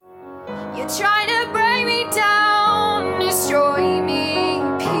You try to break me down, destroy me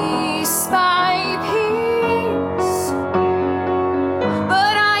piece by piece.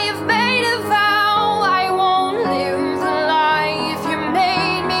 But I have made a vow I won't live the life you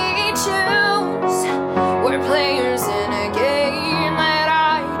made me choose. We're players in a game that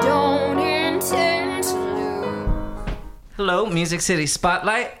I don't intend to lose. Hello, Music City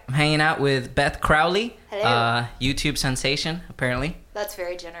Spotlight. I'm hanging out with Beth Crowley. Hello. YouTube sensation, apparently. That's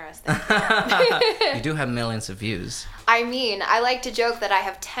very generous. Thank you. You do have millions of views. I mean, I like to joke that I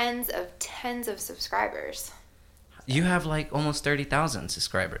have tens of subscribers. You have like almost 30,000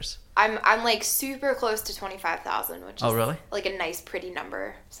 subscribers. I'm like super close to 25,000, which is really? like a nice, pretty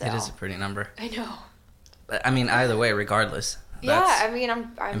number. So. It is a pretty number. I know. But, I mean, either way, regardless. Yeah, That's I mean,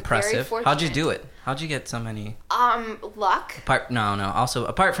 I'm impressive. very fortunate. How'd you do it? How'd you get so many? Luck. Also,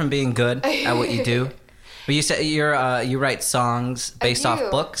 apart from being good at what you do, but you said you write songs based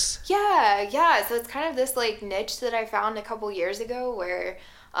off books. Yeah. So it's kind of this like niche that I found a couple years ago where,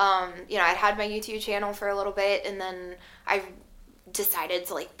 I'd had my YouTube channel for a little bit, and then I decided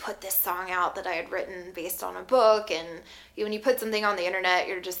to like put this song out that I had written based on a book. And when you put something on the internet,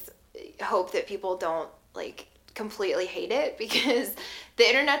 you're just hope that people don't like completely hate it, because the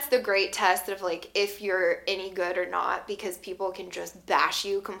internet's the great test of like if you're any good or not, because people can just bash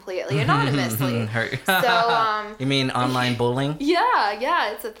you completely anonymously. So you mean online bullying?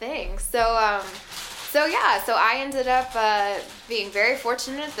 Yeah, it's a thing. So I ended up being very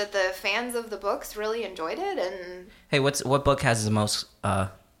fortunate that the fans of the books really enjoyed it. And hey, what book has the most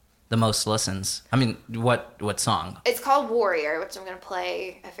listens? I mean, what song? It's called Warrior, which I'm gonna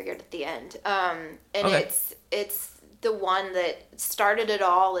play, I figured, at the end. And okay. It's the one that started it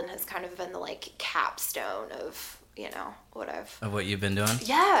all and has kind of been the like capstone of what you've been doing.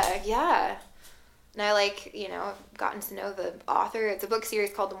 Yeah. And I I've gotten to know the author. It's a book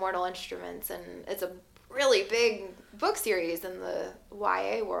series called The Mortal Instruments, and it's a really big book series in the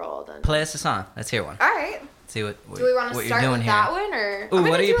YA world. And play us a song. Let's hear one. All right. See what do we want to start with here. that one, or ooh,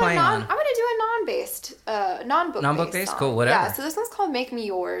 what are you playing on? I'm gonna do a non-book based. Cool, whatever. Yeah. So this one's called "Make Me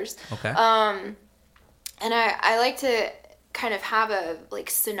Yours." Okay. And I like to kind of have a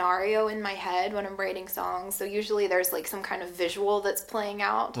like scenario in my head when I'm writing songs. So usually there's like some kind of visual that's playing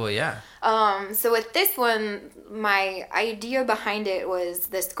out. Well, yeah. So with this one, my idea behind it was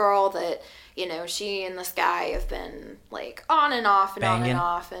this girl that, she and this guy have been like on and off and banging. on and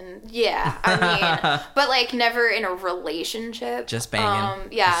off, and yeah, I mean, but like never in a relationship. Just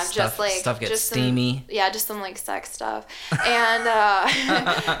banging. Yeah, stuff gets steamy. Just some like sex stuff, and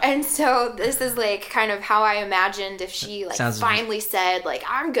and so this is like kind of how I imagined if she like finally said like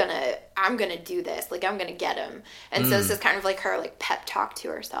I'm gonna do this, like I'm gonna get him, and so this is kind of like her like pep talk to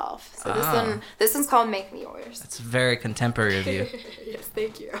herself. So this one's called "Make Me Yours." That's very contemporary of you. Yes,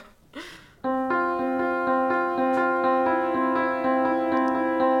 thank you.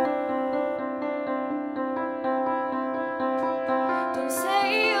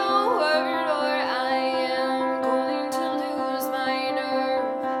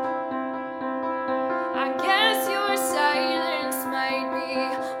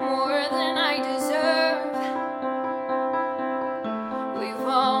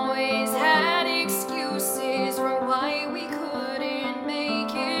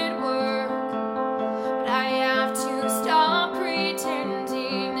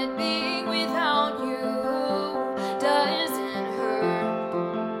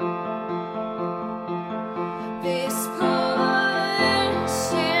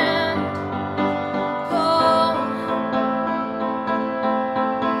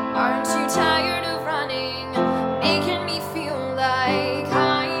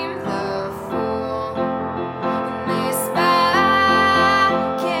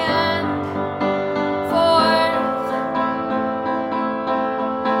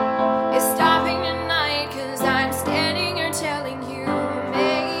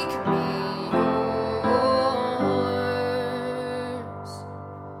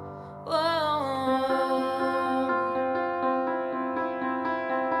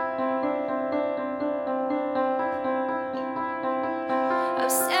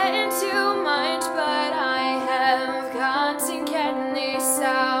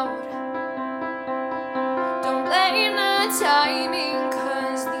 Timing,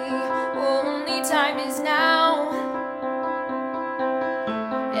 'cause the only time is now.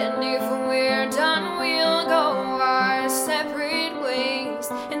 And if we're done, we'll go our separate ways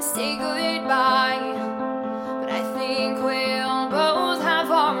and say goodbye. But I think we'll both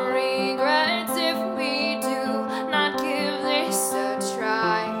have our regrets if we do not give this a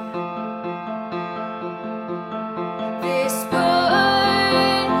try. This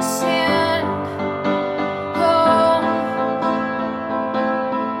pushing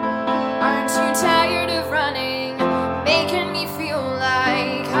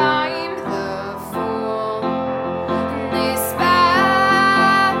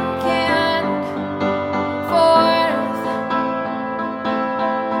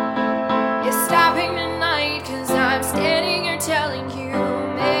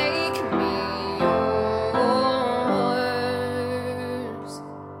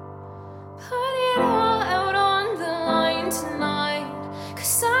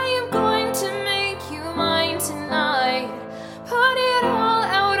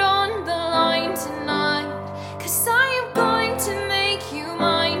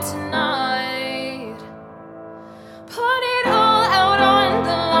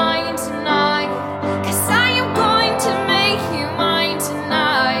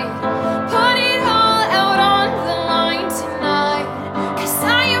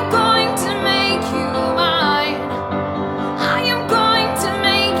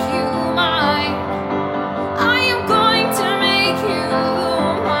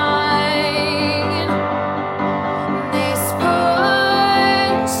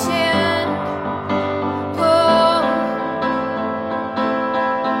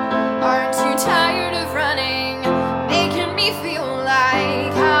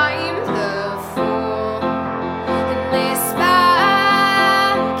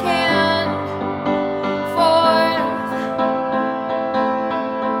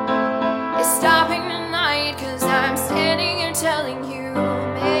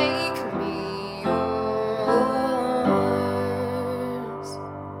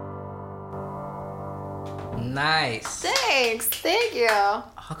Nice. Thanks. Thank you.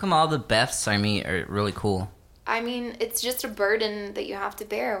 How come all the Beths I meet are really cool? I mean, it's just a burden that you have to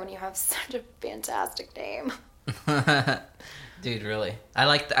bear when you have such a fantastic name. Dude, really. I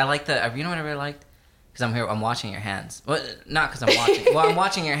like the. You know what I really liked? Because I'm watching your hands. Well, not because I'm watching. Well, I'm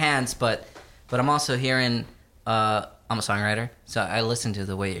watching your hands, but I'm also hearing. I'm a songwriter, so I listen to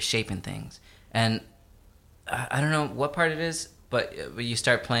the way you're shaping things, and I don't know what part it is, but you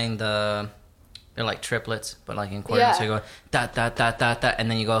start playing they're like triplets, but like in quarters. Yeah. So you go da da da da da,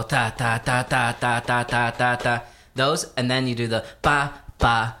 and then you go da da da da da da da da da. Those, and then you do the ba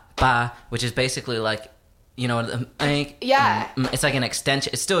ba ba, which is basically like. You know, Yeah. It's like an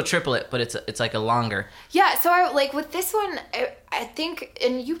extension. It's still a triplet, but it's like a longer. Yeah, so I like with this one, I think,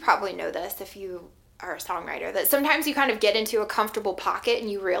 and you probably know this if you are a songwriter, that sometimes you kind of get into a comfortable pocket and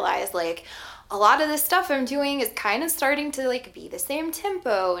you realize like a lot of the stuff I'm doing is kind of starting to like be the same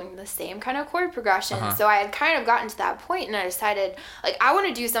tempo and the same kind of chord progression. So I had kind of gotten to that point and I decided like I want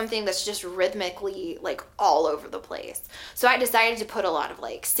to do something that's just rhythmically like all over the place. So I decided to put a lot of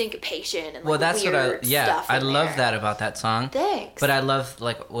like syncopation and like that's weird stuff I in love there. that about that song. Thanks. But I love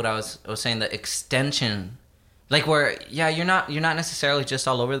like what I was saying, the extension, like where you're not necessarily just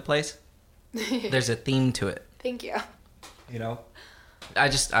all over the place. There's a theme to it. Thank you. You know. I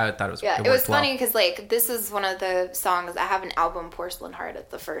thought it was it was funny because like this is one of the songs. I have an album, Porcelain Heart.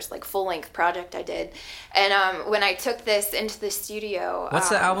 It's the first like full length project I did, and when I took this into the studio, what's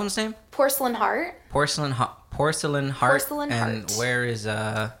the album's name? Porcelain Heart. Porcelain Heart. Porcelain And Heart.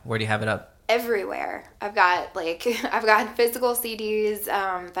 where do you have it up? Everywhere. I've got physical CDs,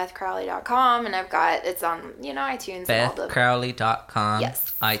 BethCrowley.com, and it's on iTunes. BethCrowley.com.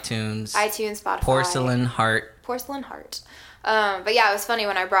 Yes. iTunes, Spotify. Porcelain Heart. But yeah, it was funny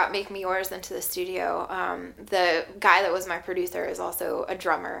when I brought Make Me Yours into the studio. The guy that was my producer is also a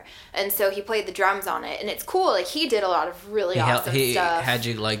drummer, and so he played the drums on it, and it's cool. Like he did a lot of really awesome he stuff. Had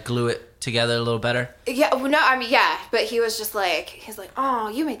you like glue it together a little better? Yeah, well, no, I mean, yeah, but he was just like, he's like, oh,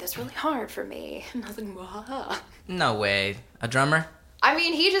 you made this really hard for me, and I was like, wow. No way, a drummer? I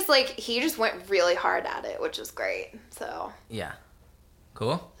mean, he just went really hard at it, which was great. So yeah,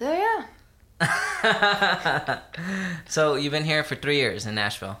 cool. So yeah. So you've been here for 3 years in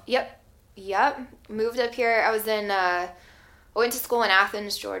Nashville. Yep. Moved up here. I was went to school in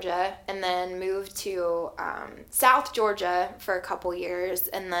Athens, Georgia, and then moved to South Georgia for a couple years,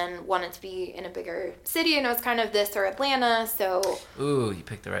 and then wanted to be in a bigger city, and it was kind of this or Atlanta. So. Ooh, you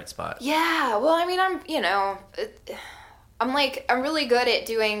picked the right spot. Yeah. Well, I mean, I'm really good at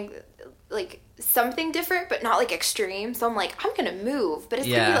doing like something different, but not like extreme. So I'm like, I'm gonna move, but it's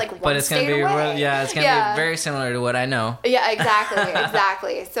gonna be like one state away. It's gonna be very similar to what I know. Yeah,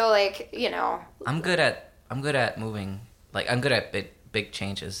 exactly. So like, I'm good at moving. Like I'm good at big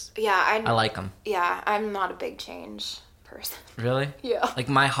changes. Yeah, I like them. Yeah, I'm not a big change person. Really? Yeah. Like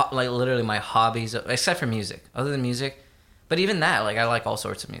literally my hobbies, except for music. Other than music, but even that, like I like all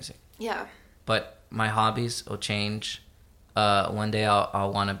sorts of music. Yeah. But my hobbies will change. One day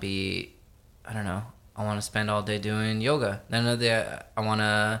I'll want to be. I don't know. I want to spend all day doing yoga. Then another day I want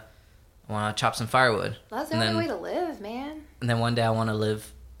to chop some firewood. That's the only way to live, man. And then one day I want to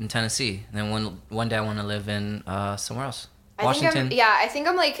live in Tennessee. And then one day I want to live in somewhere else. Washington. I think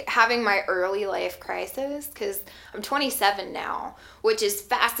I'm like having my early life crisis because I'm 27 now, which is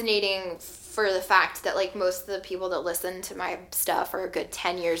fascinating for the fact that like most of the people that listen to my stuff are a good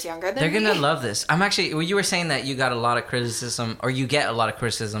 10 years younger than me. They're going to love this. I'm actually, you were saying that you got a lot of criticism, or you get a lot of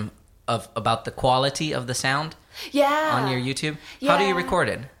criticism about the quality of the sound on your YouTube. How do you record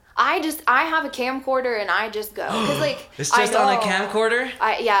it? I have a camcorder and I just go because like it's just on a camcorder.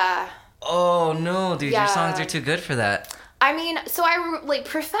 Yeah. Oh no, dude! Your songs are too good for that. I mean, so I like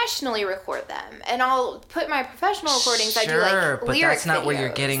professionally record them, and I'll put my professional recordings. Sure, I do like but that's not videos. where you're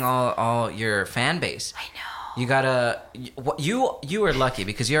getting all your fan base. I know. You gotta. You are lucky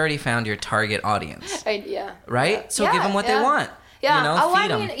because you already found your target audience. Right? Yeah. So give them what they want. Yeah.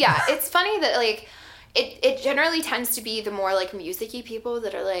 Feed them. Yeah. It's funny that like it generally tends to be the more like music-y people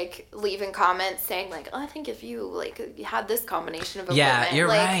that are like leaving comments saying like, oh, I think if you like had this combination of equipment. Yeah, you're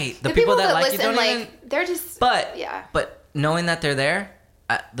like, right. The people that listen, you don't even. They're just. But knowing that they're there,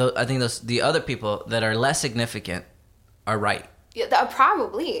 I think the other people that are less significant are right. Yeah,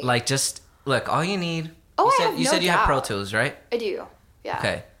 probably. Like just look, all you need. Oh, you said you have Pro Tools, right? I do. Yeah.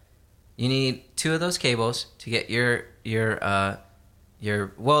 Okay. You need 2 of those cables to get your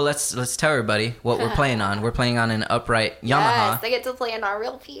let's tell everybody what we're playing on. We're playing on an upright Yamaha. Yes, I get to play on a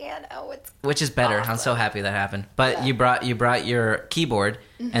real piano. Which is better. awesome. I'm so happy that happened. But you brought your keyboard,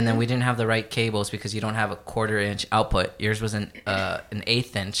 and then we didn't have the right cables because you don't have a 1/4-inch output. Yours was an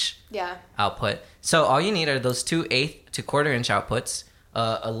 1/8-inch output. So all you need are those 2/8 to 1/4-inch outputs,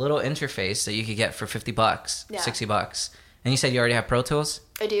 a little interface that you could get for $50, $60. And you said you already have Pro Tools?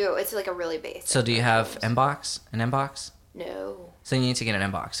 I do. It's like a really basic. So do you have MBox? An MBox? No. So you need to get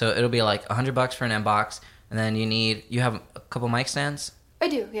an MBox. So it'll be like $100 for an MBox, and then you have a couple mic stands? I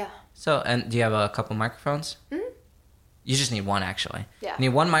do, yeah. So, and do you have a couple microphones? Mm-hmm. You just need one, actually. Yeah. You need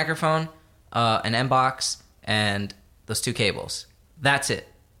one microphone, an MBox, and those 2 cables. That's it.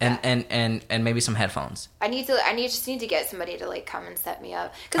 And maybe some headphones. I just need to get somebody to like come and set me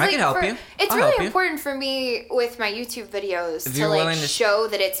up. I can help you. It's I'll really help you. important for me with my YouTube videos If to you're like willing to show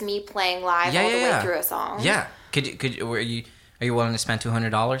that it's me playing live all the way through a song. Yeah. Are you willing to spend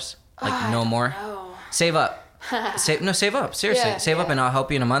 $200? Like no more? No. Save up. Save up. Seriously, Yeah, save up, and I'll help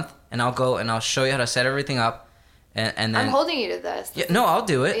you in a month. And I'll go and I'll show you how to set everything up. And then I'm holding you to this. Yeah, no, I'll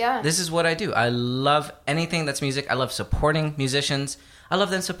do it. Yeah. This is what I do. I love anything that's music. I love supporting musicians. I love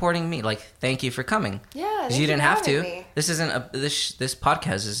them supporting me. Like, thank you for coming. Yeah, because you didn't for have to. having me. This isn't this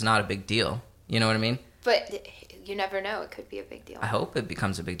podcast is not a big deal. You know what I mean? But you never know. It could be a big deal. I hope it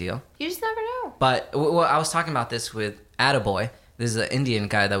becomes a big deal. You just never know. But I was talking about this with Attaboy. This is an Indian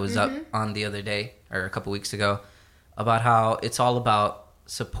guy that was up on the other day or a couple weeks ago about how it's all about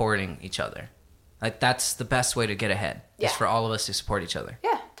supporting each other. Like, that's the best way to get ahead. Yeah. Is for all of us to support each other.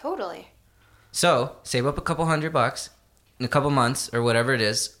 Yeah, totally. So, save up a couple $100 in a couple months or whatever it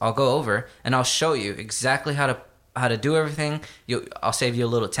is. I'll go over and I'll show you exactly how to do everything. I'll save you a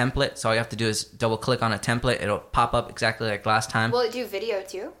little template. So all you have to do is double click on a template. It'll pop up exactly like last time. Will it do video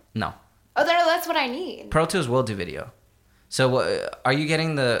too? No. Oh, that's what I need. Pro Tools will do video. So are you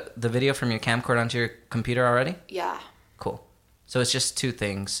getting the video from your camcorder onto your computer already? Yeah. Cool. So it's just 2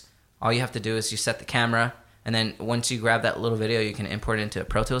 things. All you have to do is you set the camera, and then once you grab that little video, you can import it into a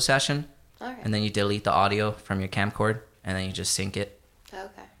Pro Tools session. Okay. And then you delete the audio from your camcorder, and then you just sync it.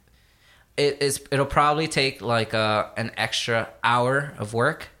 Okay. It'll probably take like an extra hour of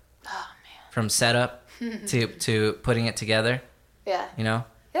work. Oh man. From setup to putting it together. Yeah. You know.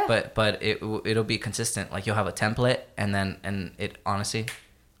 Yeah. But it'll be consistent. Like, you'll have a template, and it honestly,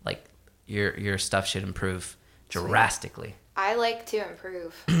 like, your stuff should improve drastically. I like to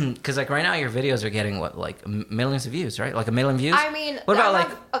improve. Because like right now your videos are getting what, like millions of views, right? Like 1 million views. I mean, what about I have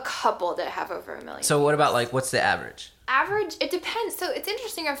like a couple that have over 1 million. So what about like what's the average? Average, it depends. So it's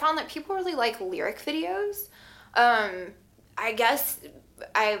interesting. I found that people really like lyric videos. I guess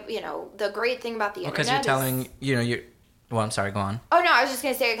the great thing about the internet because you're telling you're. Well, I'm sorry. Go on. Oh no, I was just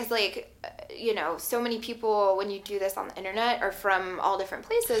gonna say because so many people when you do this on the internet are from all different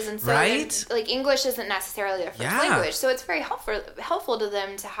places, and so right? like English isn't necessarily their first language, so it's very helpful to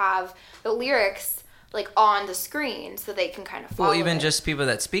them to have the lyrics like on the screen so they can kind of follow. Well, even it. just people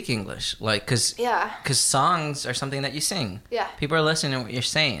that speak English, like because songs are something that you sing. Yeah. People are listening to what you're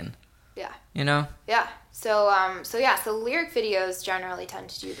saying. Yeah. You know. Yeah. So lyric videos generally tend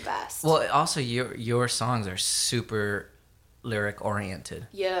to do the best. Well, also your songs are super lyric oriented.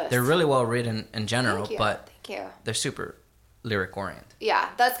 Yes. They're really well written in general, but Thank you. They're super lyric oriented. Yeah,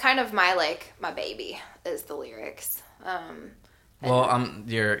 that's kind of my baby is the lyrics.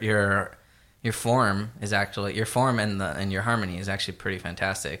 Your form is actually and your harmony is actually pretty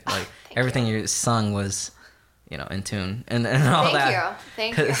fantastic. Like everything you sung was, in tune and all that.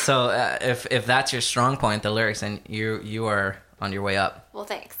 Thank you. So if that's your strong point, the lyrics, then you are on your way up. Well,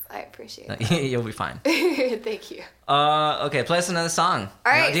 thanks. I appreciate it. You'll be fine. Thank you. Okay, play us another song.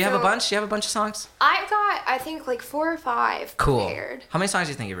 All right. Do you have a bunch? Do you have a bunch of songs? I've got, I think, like 4 or 5 cool. prepared. How many songs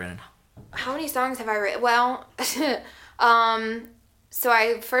do you think you've written? How many songs have I written? Well, so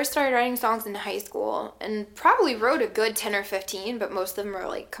I first started writing songs in high school and probably wrote a good 10 or 15, but most of them are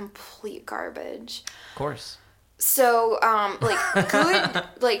like complete garbage. Of course. So,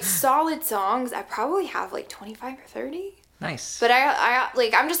 good, solid songs, I probably have 25 or 30. Nice. But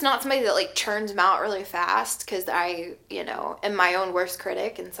I'm just not somebody that churns them out really fast because I, am my own worst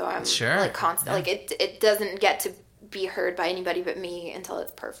critic, and so I'm constant. Yeah. It doesn't get to be heard by anybody but me until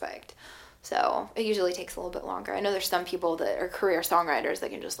it's perfect. So it usually takes a little bit longer. I know there's some people that are career songwriters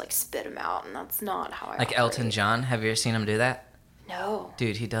that can just spit them out, and that's not how I operate. Elton John. Have you ever seen him do that? No.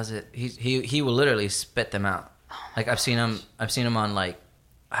 Dude, he does it. He will literally spit them out. Oh I've seen him on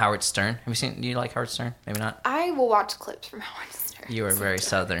Howard Stern. Do you like Howard Stern? Maybe not. I will watch clips from Howard Stern. You are very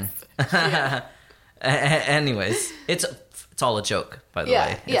southern. Anyways, it's all a joke, by the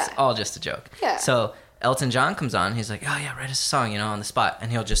way. It's all just a joke. Yeah. So Elton John comes on, he's like, oh yeah, write us a song, on the spot,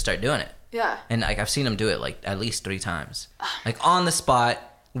 and he'll just start doing it. Yeah. And like I've seen him do it like at least 3 times, like on the spot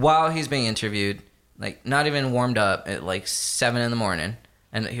while he's being interviewed, like not even warmed up at like 7 a.m,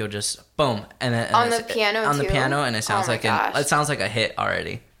 and he'll just boom, and then on the piano, and it sounds it sounds like a hit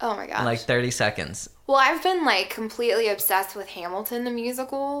already. Oh my gosh! In like 30 seconds. Well, I've been like completely obsessed with Hamilton the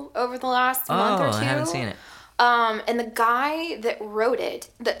musical over the last month or two. I haven't seen it. And the guy that wrote it,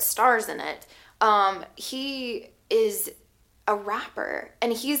 that stars in it, he is a rapper,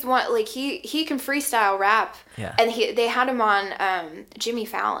 and he's one like he can freestyle rap. Yeah. And they had him on Jimmy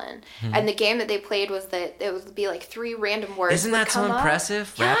Fallon, and the game that they played was that it would be like 3 random words. Isn't that so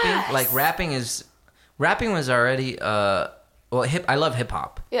impressive? Yes. Rapping, like rapping was already I love hip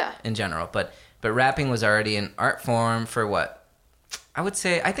hop. Yeah. In general, but rapping was already an art form for what I would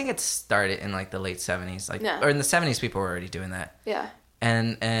say. I think it started in like the late 70s, or in the 70s, people were already doing that. Yeah.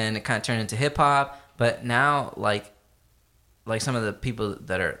 And it kind of turned into hip hop, but now like some of the people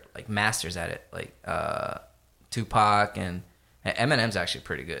that are like masters at it, like Tupac and Eminem's actually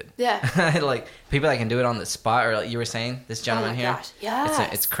pretty good. Yeah. Like people that can do it on the spot, or like you were saying, this gentleman here. Gosh.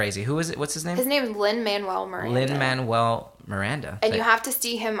 Yes. It's crazy. Who is it? What's his name? His name is Lin-Manuel Miranda. Lin-Manuel Miranda. And you have to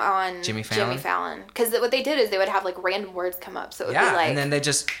see him on Jimmy Fallon. Because what they did is they would have like random words come up. So it would be like... and then they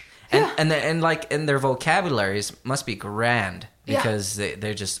just... And their vocabularies must be grand because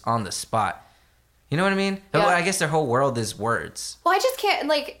they're just on the spot. You know what I mean? Yeah. I guess their whole world is words. Well, I just can't,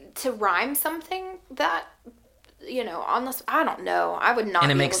 like, to rhyme something that, on this, I don't know. I would not.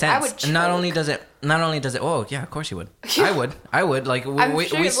 And it makes sense. I would choke. And not only does it, oh yeah, of course you would. I would. Like I'm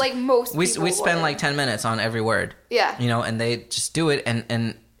sure, like most people we spend would. like 10 minutes on every word. Yeah. And they just do it,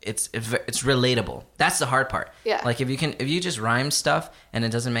 and it's relatable. That's the hard part. Yeah. Like if you just rhyme stuff and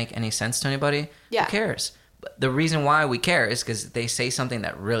it doesn't make any sense to anybody, who cares? But the reason why we care is because they say something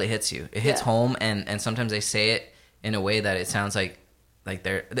that really hits you. It hits home, and sometimes they say it in a way that it sounds like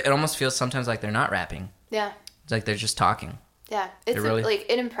it almost feels sometimes like they're not rapping. Yeah. It's like they're just talking. Yeah. It's really,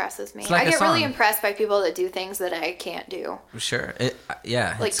 it impresses me. Like I get really impressed by people that do things that I can't do. Sure. Like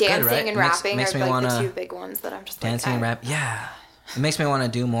it's dancing good, right? and rapping makes are me like wanna, the 2 big ones that I'm just dancing and rap. Yeah. It makes me want to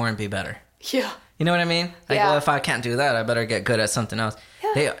do more and be better. Yeah. You know what I mean? Like, well, if I can't do that, I better get good at something else.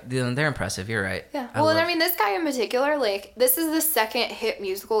 Yeah. They're impressive. You're right. Yeah. I mean, this guy in particular, like, this is the second hit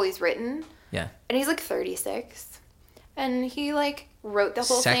musical he's written. Yeah. And he's like 36. And he like wrote the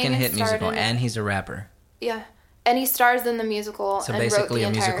whole second thing. Hit musical, and he's a rapper. Yeah. And he stars in the musical. So and basically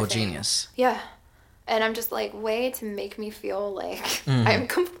wrote the a musical entire thing. genius. Yeah. And I'm just like, way to make me feel like I'm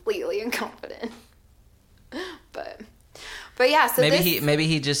completely incompetent. But yeah, so maybe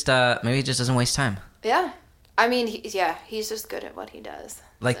he just doesn't waste time. Yeah. I mean, he's just good at what he does.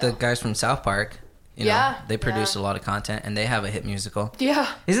 Like the guys from South Park. They produce a lot of content, and they have a hit musical. Yeah.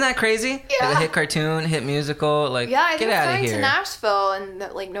 Isn't that crazy? Yeah. Like a hit cartoon, hit musical. Like, yeah, I think get out of here. it's going to Nashville in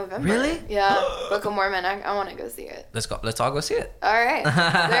like November. Really? Yeah. Book of Mormon. I want to go see it. Let's go. Let's all go see it. All right.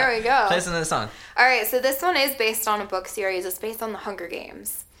 There we go. Listen to the song. All right. So this one is based on a book series. It's based on the Hunger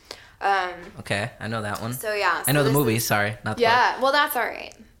Games. Okay, I know that one. So yeah. I know the movie. Sorry, not the book. Well, that's all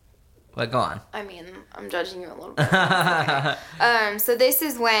right. But go on. I mean, I'm judging you a little bit. Okay. So this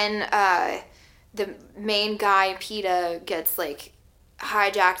is when the main guy, PETA, gets like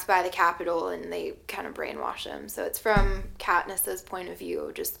hijacked by the Capitol, and they kind of brainwash him. So it's from Katniss's point of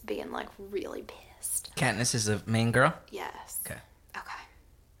view, just being like really pissed. Katniss is the main girl? Yes. Okay.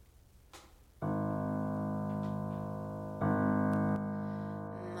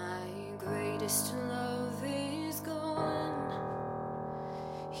 My greatest love is gone.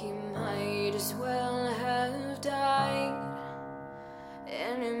 He might as well have died.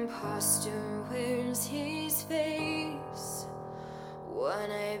 An imposter wears his face,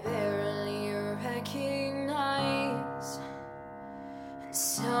 one I barely recognize. And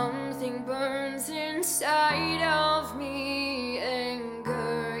something burns inside of me,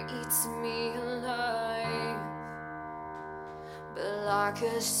 anger eats me alive. But lock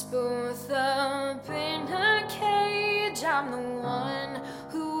us both up in a cage, I'm the one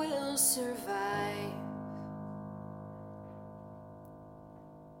who will survive.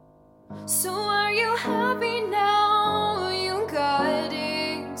 So are you happy now? You got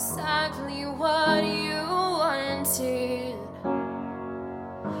exactly what you wanted.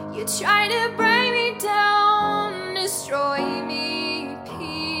 You tried to break me down, destroy me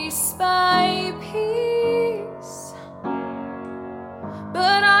piece by piece.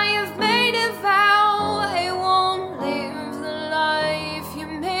 But I have made a vow, I won't live the life you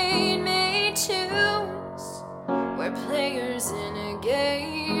made me choose. We're players in a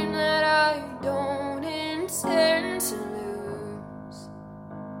game that I don't intend to lose.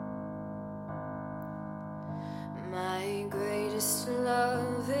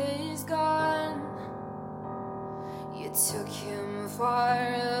 It took him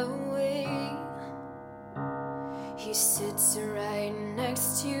far away. He sits right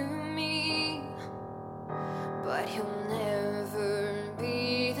next to me, but he'll never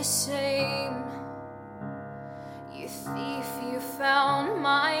be the same. You thief, you found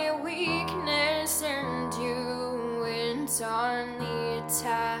my weakness and you went on the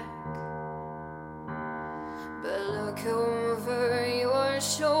attack. But look over your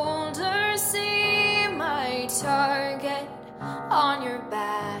shoulder, see my target on your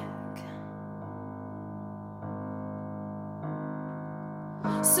back.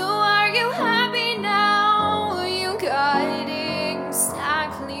 So are you happy now? You got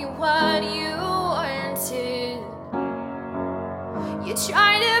exactly what you wanted. You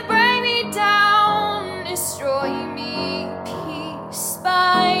tried to break me down, destroy me piece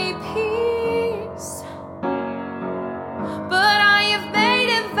by piece. But I have made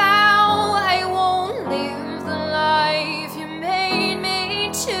a vow I won't live the life you made me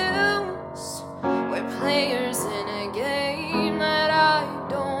choose. We're players in a game that I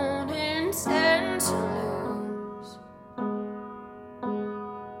don't intend to lose.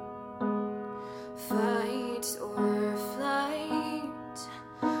 Fight or flight,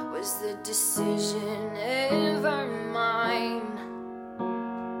 was the decision ever mine?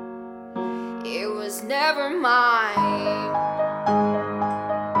 It was never mine.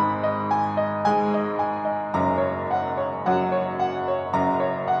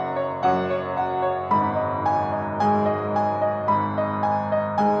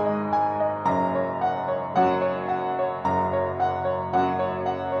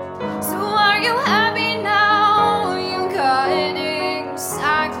 So are you happy now? You got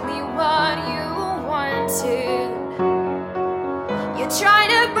exactly what you wanted. You tried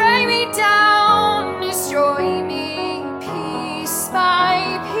to break me down, destroy me piece by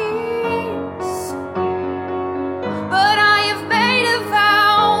piece. But I have made a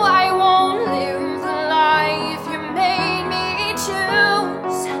vow I won't live the life you made me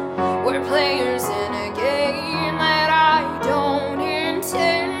choose. We're players in a game that I don't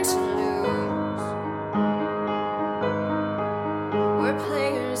intend to lose. We're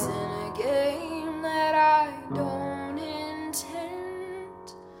players in a game that I don't intend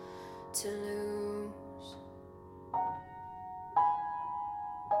to lose.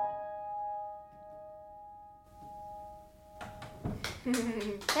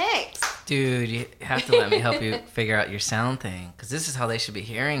 Thanks. Dude, you have to let me help you figure out your sound thing, because this is how they should be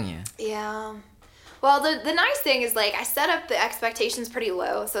hearing you. Yeah. Well, the nice thing is, like, I set up the expectations pretty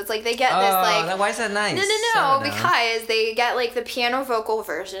low, so it's like they get this, like... why is that nice? No, Settle down. because they get, like, the piano vocal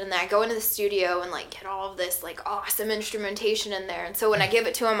version, and then I go into the studio and, like, get all of this, like, awesome instrumentation in there, and so when I give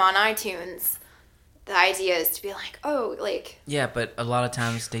it to them on iTunes, the idea is to be like, oh, like... Yeah, but a lot of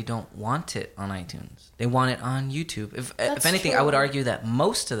times they don't want it on iTunes. They want it on YouTube. If That's anything, true. I would argue that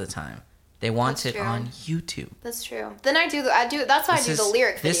most of the time, they want That's it true. on YouTube. That's true. Then I do, that's why I do the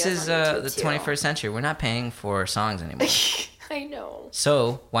lyric videos This is on YouTube, the too. 21st century. We're not paying for songs anymore. I know.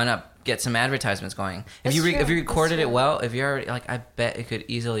 So why not get some advertisements going? That's If you true. recorded That's it true. well, if you already, like, I bet it could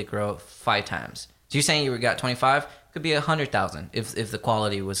easily grow 5 times. So you're saying you got 25? Could be 100,000 if the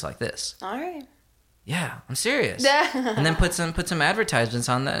quality was like this. All right. Yeah, I'm serious. And then put some advertisements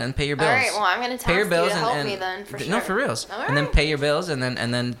on that and pay your bills. All right, well, I'm going to Pay your task bills you to help and me then, for sure. No, for reals. All And then right. pay your bills and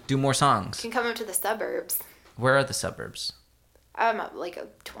then do more songs. You can come up to the suburbs. Where are the suburbs? I'm up, like,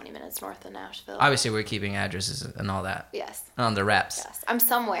 20 minutes north of Nashville. Obviously, we're keeping addresses and all that. Yes. On the reps. Yes. I'm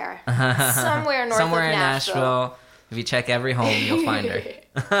somewhere. Somewhere north Somewhere of in Nashville. If you check every home, you'll find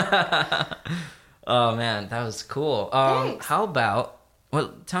her. Oh man, that was cool. Thanks. How about?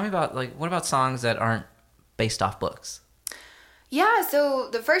 Well, tell me about, like, what about songs that aren't based off books? Yeah, so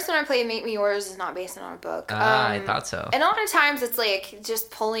the first one I played, Make Me Yours, is not based on a book. I thought so. And a lot of times it's like just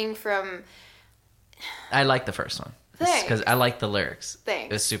pulling from... I like the first one. Thanks. Because I like the lyrics. Thanks.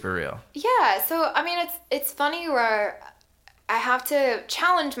 It was super real. Yeah, so I mean it's funny where I have to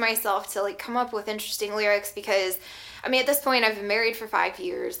challenge myself to, like, come up with interesting lyrics because I mean, at this point, I've been married for 5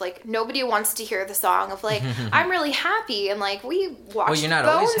 years. Like, nobody wants to hear the song of, like, I'm really happy. And, like, we watched you're not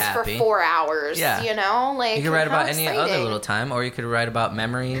always Bones for happy. 4 hours, Yeah. you know? Like, You could write how about any other exciting. little time, or you could write about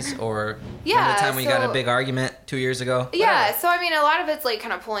memories, or Yeah, remember the time when you got so- a big argument 2 years ago. Yeah, Whatever. so I mean, a lot of it's like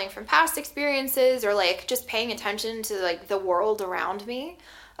kind of pulling from past experiences or like just paying attention to like the world around me.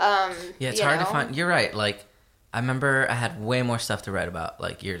 Yeah, it's you hard to know? find. You're right. Like, I remember I had way more stuff to write about,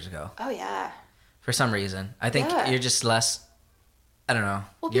 like, years ago. Oh yeah. For some reason, I think Yeah. you're just less. I don't know.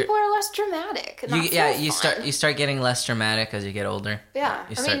 Well, You're- people are less dramatic. And that's so you fun. start getting less dramatic as you get older. Yeah,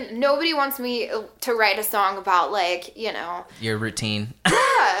 You I start mean, nobody wants me to write a song about like, you know. your routine.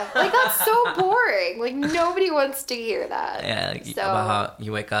 Yeah, Like, that's so boring. Like, nobody wants to hear that. Yeah, like So- about how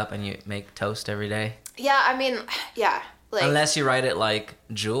you wake up and you make toast every day. Yeah, I mean, yeah. Like, Unless you write it like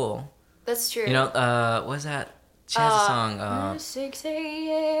Jewel. that's true. You know, what's that? She has a song. 6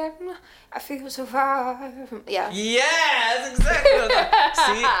 a.m. I feel so far from... Yeah. Yeah, that's exactly what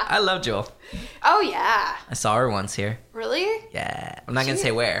See, I love Jewel. Oh, yeah. I saw her once here. Really? Yeah. I'm not going to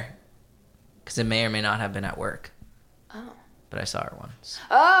say where. Because it may or may not have been at work. Oh. But I saw her once.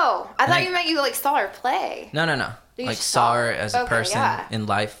 Oh, I And thought I- you meant you, like, saw her play. No. You Like, saw saw her her? as a Okay, person yeah. in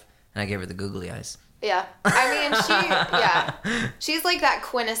life. And I gave her the googly eyes. Yeah. I mean, she's like that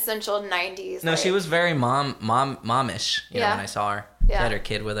quintessential 90s. No, like, she was very momish, you know, Yeah. when I saw her. Yeah. She had her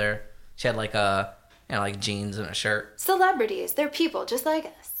kid with her. She had like like jeans and a shirt. Celebrities. They're people just like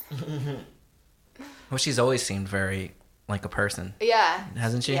us. Well, she's always seemed very like a person, Yeah.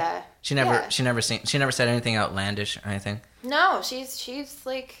 hasn't she? Yeah. She never Yeah. she never said anything outlandish or anything. No, she's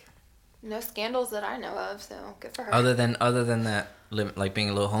like no scandals that I know of, so good for her. Other than that like being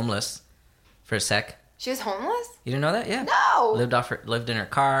a little homeless for a sec. She was homeless? You didn't know that? Yeah. No. Lived in her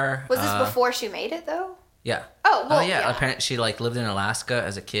car. Was this before she made it though? Yeah. Oh, well, yeah. yeah. Apparently, she like lived in Alaska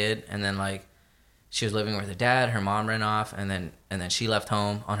as a kid, and then like she was living with her dad. Her mom ran off, and then she left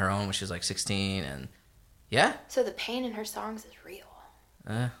home on her own when she was like 16, and yeah. So the pain in her songs is real.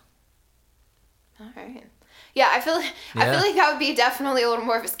 Uh, All right. Yeah, I feel like Yeah. that would be definitely a little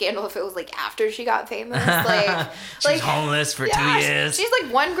more of a scandal if it was like after she got famous. Like she's homeless for 2 years. She's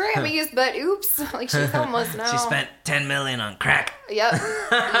like 1 Grammys, but oops, like she's homeless now. She spent $10 million on crack. Yep.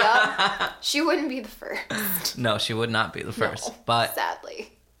 She wouldn't be the first. No, she would not be the first, No, but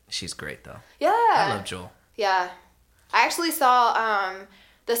sadly. she's great though. Yeah. I love Jewel. Yeah. I actually saw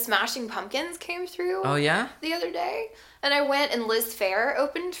the Smashing Pumpkins came through. Oh yeah. The other day, and I went and Liz Phair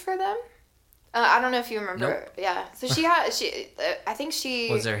opened for them. I don't know if you remember. Nope. Yeah. So I think she.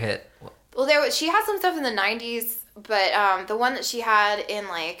 What was her hit? Well, she had some stuff in the 90s, but the one that she had in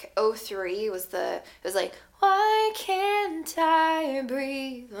like 03 was like, why can't I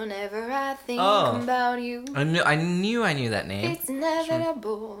breathe whenever I think Oh. about you? I knew that name. It's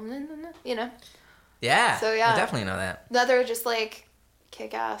inevitable, you know. Yeah. So, yeah. I definitely know that. Another just like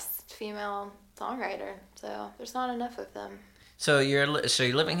kick-ass female songwriter. So there's not enough of them. So you're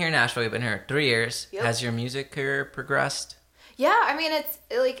living here in Nashville. You've been here 3 years. Yep. Has your music career progressed? Yeah, I mean, it's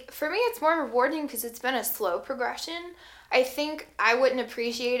like for me, it's more rewarding because it's been a slow progression. I think I wouldn't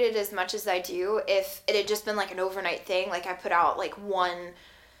appreciate it as much as I do if it had just been like an overnight thing. Like I put out like one,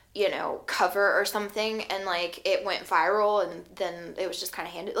 cover or something, and like it went viral, and then it was just kind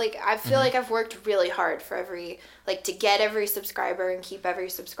of handed. Like I feel like I've worked really hard for to get every subscriber and keep every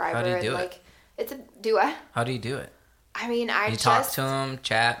subscriber. How do you and do like it? it's a do I? How do you do it? I mean, You talk to them,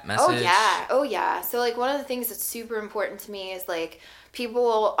 chat, message. Oh yeah. So like one of the things that's super important to me is like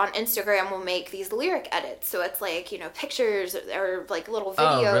people on Instagram will make these lyric edits. So it's like, pictures or like little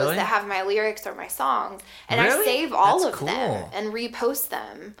videos really? that have my lyrics or my songs. And Really? I save all That's of cool. them and repost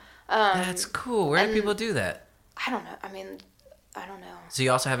them. That's cool. Where do and- people do that? I don't know. I mean, I don't know. So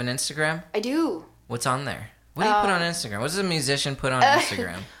you also have an Instagram? I do. What's on there? What do you put on Instagram? What does a musician put on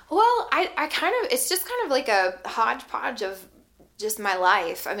Instagram? Well, I kind of, it's just kind of like a hodgepodge of just my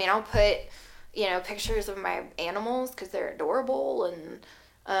life. I mean, I'll put, pictures of my animals because they're adorable. And,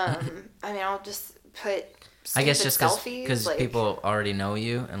 I mean, I'll just put I guess stupid just selfies. because like, people already know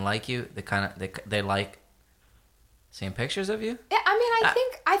you and like you, they like seeing pictures of you. Yeah, I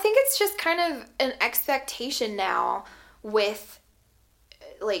mean, I think it's just kind of an expectation now with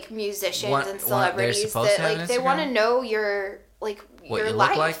like musicians and They're celebrities supposed to that have like an they want to Instagram? know your like What your you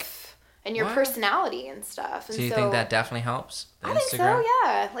look life like? and your What? personality and stuff. And So you think that definitely helps? The I think so,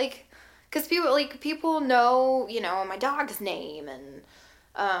 yeah. Like, because people know, my dog's name, and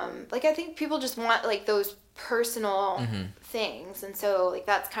I think people just want like those personal things, and so like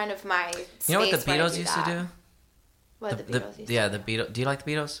that's kind of my. You know what the space when I Beatles used to do? What the Beatles used to Yeah, the Beatles. Do you like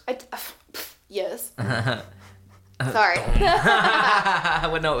the Beatles? Yes. Sorry.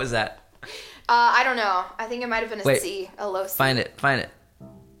 What note was that? I don't know. I think it might have been a Wait. C, a low C. Find it.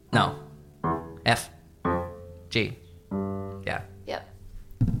 No. F. G. Yeah. Yep.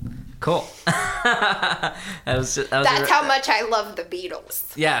 Cool. That's how much I love the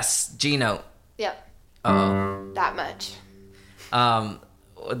Beatles. Yes, G note. Yep. Oh. That much.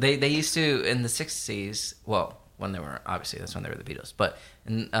 They used to in the 60s. Well, when they were obviously that's when they were the Beatles, but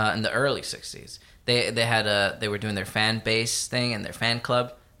in the early 60s, they were doing their fan base thing and their fan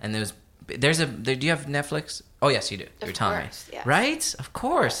club, and do you have Netflix? Oh yes, you do. You're telling me, yes. right? Of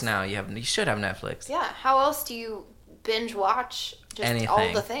course. Now you should have Netflix. Yeah. How else do you binge watch just Anything.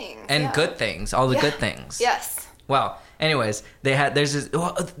 all the things? And Yeah. good things, all the Yeah. good things. Yes. Well, anyways, there's this.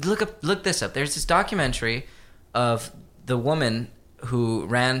 Well, look this up. There's this documentary of the woman who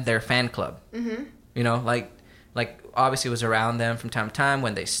ran their fan club. Mm-hmm. You know, like obviously was around them from time to time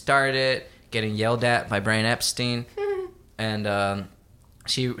when they started getting yelled at by Brian Epstein, and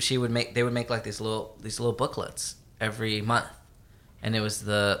they would make like these little booklets every month. And it was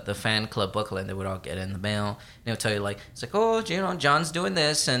the fan club booklet, and they would all get in the mail. And they would tell you, like, it's like, oh, you know, John's doing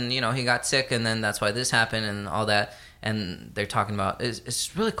this, and, you know, he got sick, and then that's why this happened, and all that. And they're talking about,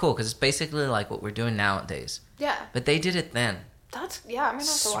 it's really cool, because it's basically like what we're doing nowadays. Yeah. But they did it then. I'm going to have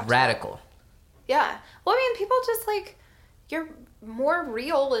to watch radical. That. Yeah. Well, I mean, people just, like, you're more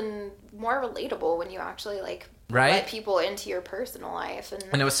real and more relatable when you actually, like, let people into your personal life.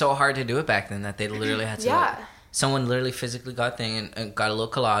 And it was so hard to do it back then that they literally had to, like, someone literally physically got a thing and got a little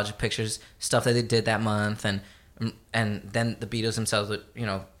collage of pictures, stuff that they did that month, and then the Beatles themselves would, you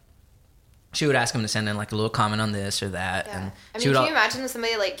know, she would ask them to send in like a little comment on this or that. Yeah. And I mean, can you imagine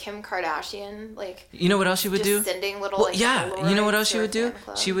somebody like Kim Kardashian, like, you know what else she would do? Sending little, you know what else she would do?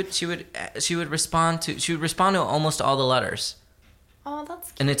 She would respond to almost all the letters. Oh,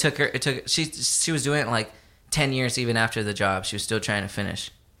 that's cute. And she was doing it like 10 years even after the job. She was still trying to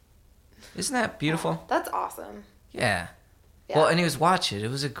finish. Isn't that beautiful? Oh, that's awesome. Yeah. Well, and watch it. It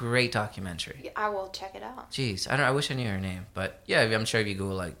was a great documentary. Yeah, I will check it out. Jeez, I wish I knew her name, but yeah, I'm sure if you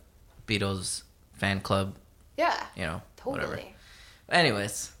Google like Beatles fan club. Yeah. You know, totally. Whatever.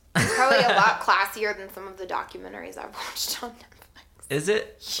 Anyways, it's probably a lot classier than some of the documentaries I've watched on Netflix. Is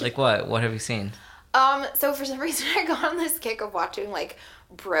it? Like what? What have you seen? So for some reason I got on this kick of watching like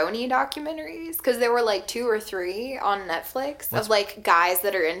brony documentaries because there were like 2 or 3 on Netflix of like guys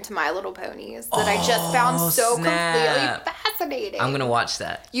that are into My Little Ponies that I just found so completely fascinating. I'm gonna watch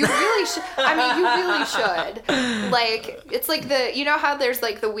that. You really should. I mean, you really should. Like, it's like you know how there's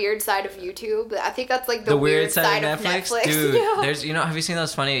like the weird side of YouTube? I think that's like the weird side of Netflix. Dude, yeah. There's, you know, have you seen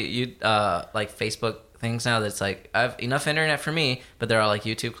those funny like Facebook things now that's like, I have enough internet for me, but they're all like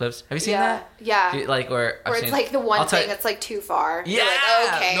YouTube clips. Have you seen that? Yeah. Like where it's like the one thing that's like too far. Yeah. You're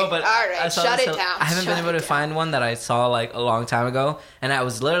like, okay. No, but all right. Shut it down. I haven't been able to find one that I saw like a long time ago, and I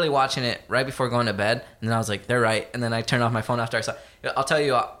was literally watching it right before going to bed, and then I was like, they're right, and then I turned off my phone after I saw. I'll tell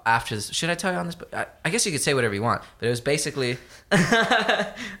you after this. Should I tell you on this? I guess you could say whatever you want, but it was basically.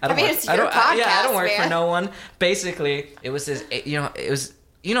 I mean, it's your podcast, I don't work man. for no one. Basically, it was this.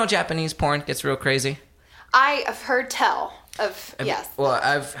 You know, Japanese porn gets real crazy. I have heard tell of yes. Well,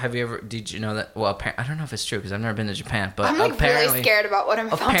 have you ever? Did you know that? Well, I don't know if it's true because I've never been to Japan, but I'm like really scared about what I'm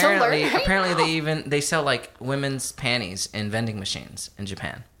about to learn. Apparently, they sell like women's panties in vending machines in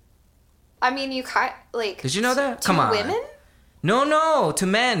Japan. I mean, you can't like. Did you know that? Come on, women. No, to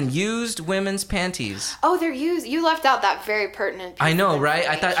men. Used women's panties. Oh, they're used. You left out that very pertinent piece. I know,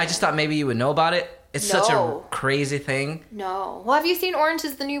 right? I just thought maybe you would know about it. It's such a crazy thing. No. Well, have you seen Orange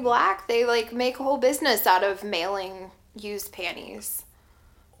is the New Black? They like make a whole business out of mailing used panties.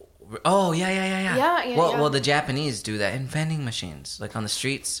 Oh, yeah. Yeah. Well, the Japanese do that in vending machines, like on the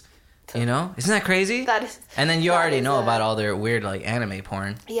streets. You know? Isn't that crazy? That is. And then you already know about all their weird like anime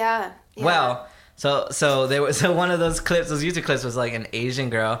porn. Yeah. Well, so there was one of those clips, those YouTube clips was like an Asian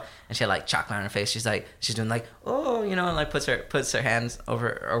girl, and she had like chocolate on her face. She's doing like, oh, you know, and like puts her hands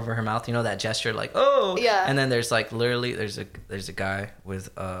over her mouth, you know, that gesture like, oh, yeah. And then there's like literally there's a guy with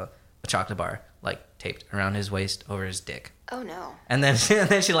a chocolate bar like taped around his waist over his dick. Oh no. And then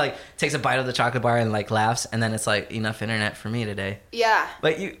she like takes a bite of the chocolate bar and like laughs, and then it's like enough internet for me today. Yeah.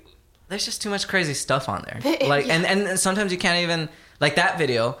 But there's just too much crazy stuff on there. Like and sometimes you can't even. Like that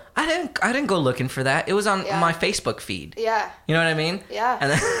video, I didn't go looking for that. It was on my Facebook feed. Yeah. You know what I mean? Yeah.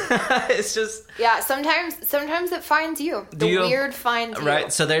 And then it's just. Yeah. Sometimes it finds you. Weird finds you.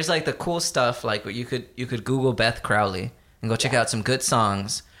 Right. So there's like the cool stuff. Like you could Google Beth Crowley and go check out some good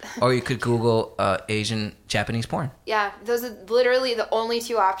songs, or you could Google Asian Japanese porn. Yeah. Those are literally the only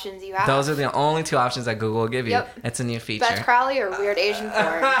 2 options you have. Those are the only 2 options that Google will give you. Yep. It's a new feature. Beth Crowley or weird Asian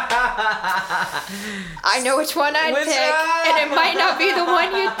porn. I know which one I'd pick, and it might not be the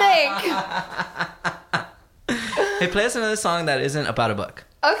one you think. Hey, play us another song that isn't about a book.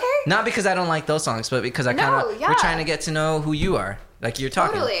 Okay. Not because I don't like those songs, but because we're trying to get to know who you are. Like you're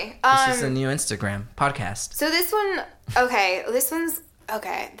talking. Totally. This is a new Instagram podcast. So this one,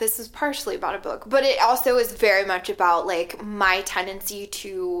 this is partially about a book, but it also is very much about like my tendency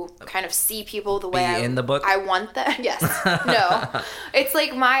to kind of see people the way in the book? I want them. Yes. No. It's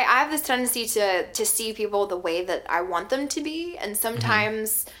like I have this tendency to see people the way that I want them to be, and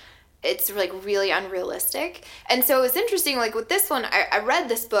sometimes it's like really unrealistic. And so it's interesting, like with this one, I read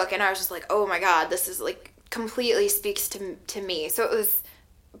this book and I was just like, oh my God, this is like completely speaks to me. So it was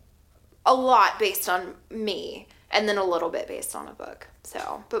a lot based on me and then a little bit based on a book.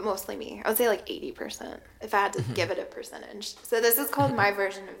 So, but mostly me. I would say like 80% if I had to give it a percentage. So this is called My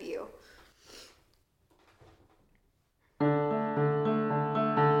Version of You.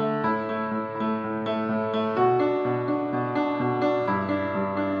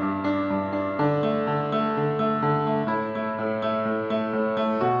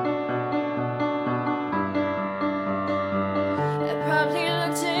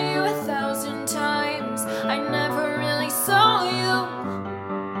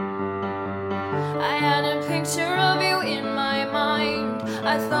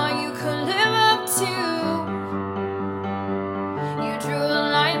 I thought you could live up to. You drew a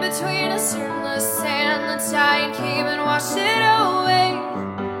line between us in the sand. The tide came and washed it away.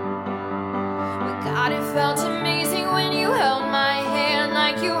 But God, it felt amazing when you held my hand,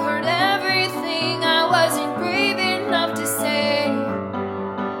 like you heard everything I wasn't brave enough to say.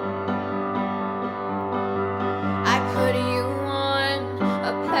 I put you on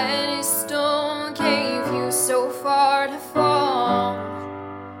a pedestal, gave you so far to fall.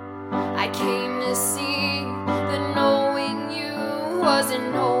 I came to see that knowing you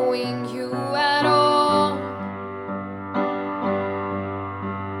wasn't knowing you at all.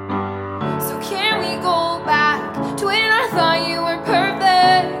 So can we go back to when I thought you were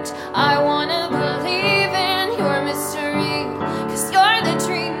perfect? I wanna believe in your mystery, 'cause you're the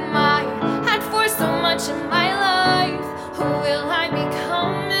dream I had for so much of my life. Who will I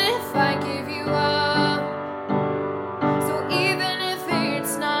become if I give you up? So even if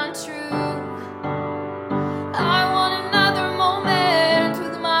it's not true, I want another moment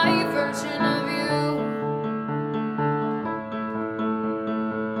with my version of you.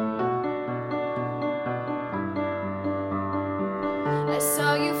 I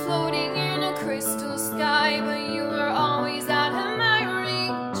saw you floating in a crystal sky, but you were always out of my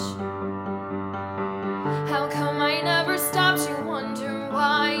reach. How come I never stopped to wonder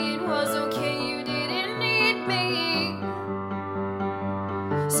why it was okay you didn't need me?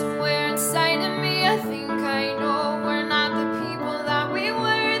 Somewhere inside of me I think I know we're not the people that we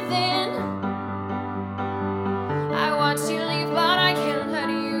were then. I watched you leave but I can't let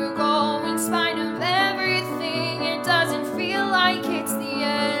you go. In spite of everything, it doesn't feel like it's the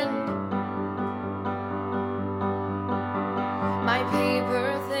end. My paper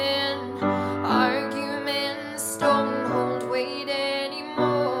thin arguments don't hold weight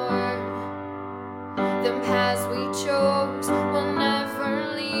anymore. The paths we chose will never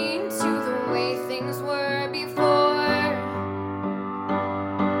lead to the way things were before.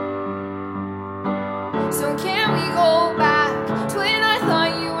 So can we go back to when I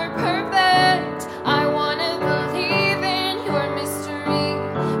thought you were perfect? I wanna believe in your mystery,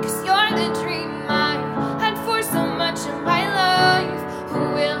 'cause you're the dream I had for so much of my life. Who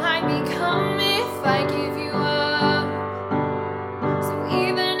will I become if I give you up? So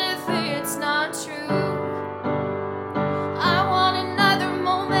even if it's not true, I want another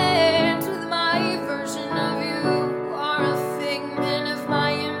moment with my version of you. You are a figment of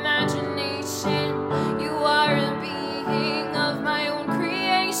my imagination. You are a being of my own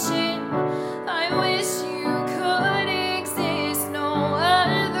creation. I wish you could exist no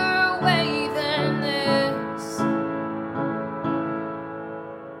other way than this.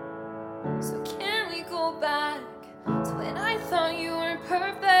 So can we go back to when I thought you were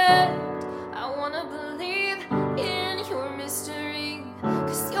perfect? I wanna believe in your mystery,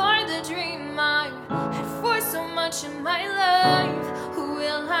 'cause you're the dream I had for so much of my life. Who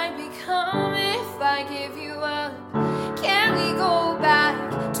will I become if I give you up? Can we go back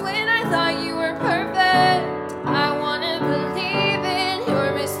to when I thought you were perfect? I wanna believe in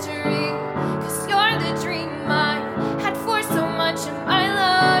your mystery, 'cause you're the dream I had for so much of my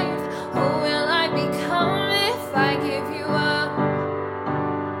life. Who will I become if I give you up?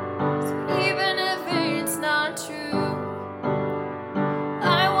 So even if it's not true,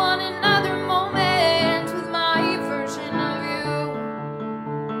 I want another moment with my version of you.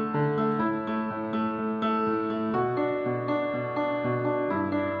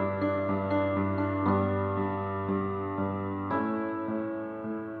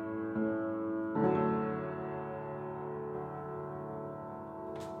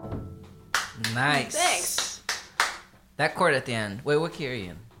 Nice. Thanks. That chord at the end. Wait, what key are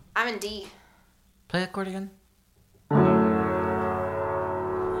you in? I'm in D. Play that chord again.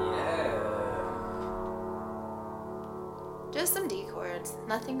 Just some D chords.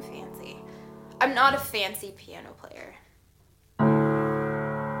 Nothing fancy. I'm not a fancy piano player.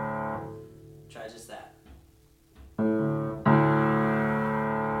 Try just that.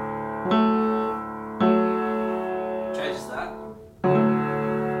 Try just that.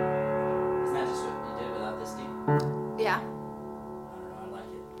 Isn't that just what you did without this D?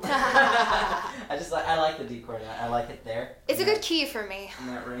 I like the D chord. I like it there. It's a good key for me. In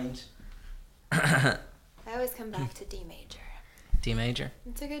that range. I always come back to D major. D major.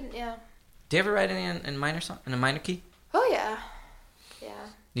 It's a good, yeah. Do you ever write any in minor song in a minor key? Oh yeah, yeah.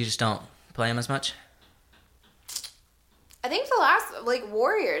 You just don't play them as much. I think the last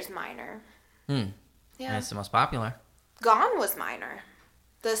Warriors minor. Yeah. Yeah. It's the most popular. Gone was minor.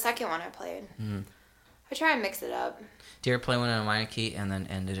 The second one I played. I try and mix it up. Do you ever play one in a minor key and then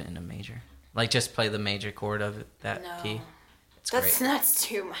end it in a major? Like just play the major chord of that key? It's great. That's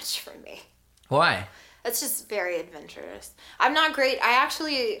too much for me. Why? That's just very adventurous. I'm not great. I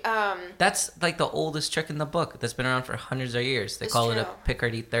actually That's like the oldest trick in the book that's been around for hundreds of years. They It's call it true. a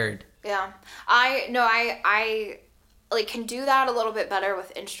Picardy third. yeah. I can do that a little bit better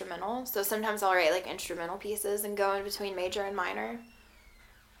with instrumental. So sometimes I'll write instrumental pieces and go in between major and minor.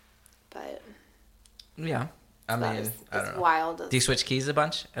 But Yeah. I mean, it's I don't know. wild. Do you switch keys a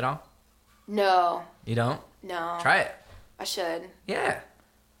bunch at all? No. You don't? No. Try it. I should. Yeah.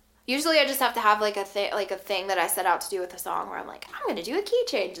 Usually I just have to have a thing that I set out to do with a song where I'm like, I'm going to do a key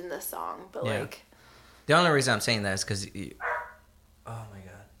change in this song. But Yeah. The only reason I'm saying that is because oh my god.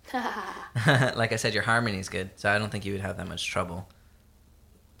 Like I said, your harmony's good, so I don't think you would have that much trouble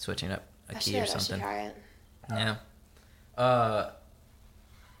switching up a key or I should something. try it. Yeah. Oh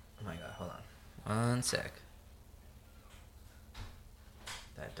my god, hold on. One sec.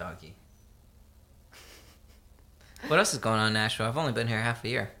 That doggy. What else is going on in Nashville? I've only been here half a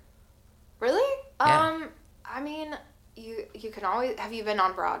year. Really? Yeah. I mean, you can always, have you been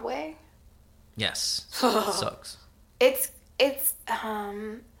on Broadway? Yes. Sucks. It's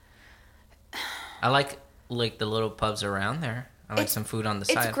I like the little pubs around there. I like some food on the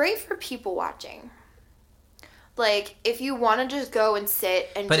side. It's great for people watching. Like, if you want to just go and sit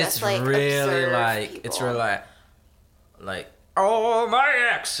and But just, it's really observe people. it's really like, oh, my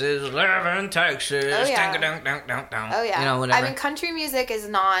exes live in Texas. Oh, yeah. Dunk. Oh, yeah. You know, whatever. I mean, country music is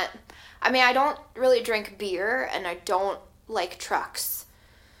not... I mean, I don't really drink beer, and I don't like trucks.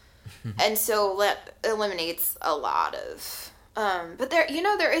 And so that eliminates a lot of... but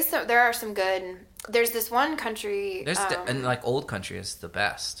there are some good... There's this one country... and old country is the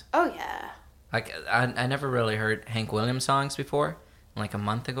best. Oh, yeah. Like, I never really heard Hank Williams songs before. Like a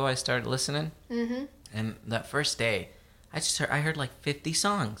month ago, I started listening. Mm-hmm. And that first day, I heard 50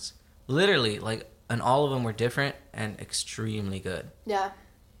 songs. Literally, and all of them were different and extremely good. Yeah.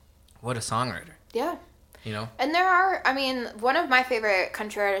 What a songwriter. Yeah. You know? And there are, I mean, one of my favorite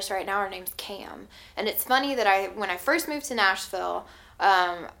country artists right now, her name's Cam. And it's funny that when I first moved to Nashville,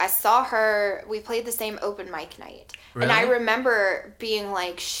 I saw her, we played the same open mic night. Really? And I remember being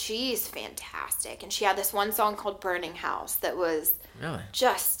like, she's fantastic. And she had this one song called Burning House that was Really?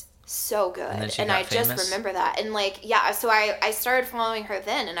 just so good. And then she And got I just famous? remember that. And so I started following her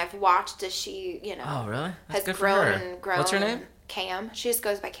then, and I've watched as she, Oh, really? That's has good grown for her. and grown. What's her name? Cam. She just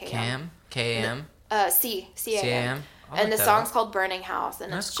goes by Cam. Cam? K-A-M? C-A-M. C-A-M? And the song's called Burning House,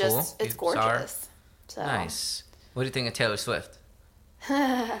 and That's it's just, cool. it's You saw her? gorgeous. So. Nice. What do you think of Taylor Swift?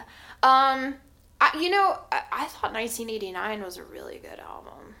 I thought 1989 was a really good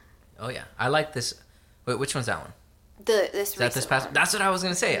album. Oh, yeah. I like this. Wait, which one's that one? This Is that this recent past? one. That's what I was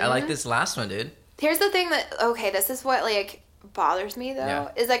going to say. I Mm-hmm. like this last one, dude. Here's the thing this is what, bothers me, though,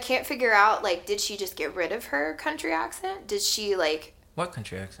 Yeah. is I can't figure out, did she just get rid of her country accent? Did she, What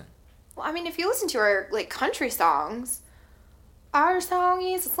country accent? well, I mean, if you listen to her, country songs, our song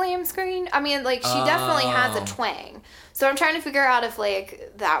is a slam screen. I mean, she definitely has a Oh. twang. So I'm trying to figure out if,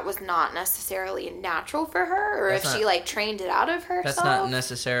 that was not necessarily natural for her, or That's if she, not- trained it out of herself. That's not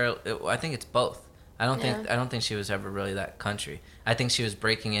necessarily. I think it's both. I don't think she was ever really that country. I think she was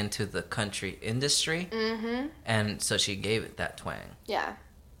breaking into the country industry, and so she gave it that twang. Yeah.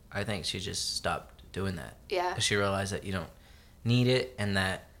 I think she just stopped doing that. Yeah. Because she realized that you don't need it, and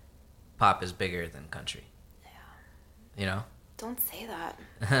that pop is bigger than country. Yeah. You know. Don't say that.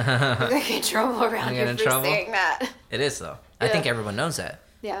 You're going to get in trouble around I'm here getting for in trouble? saying that. It is though. I Yeah. think everyone knows that.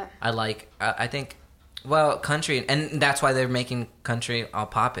 Yeah. I think, well, country, and that's why they're making country all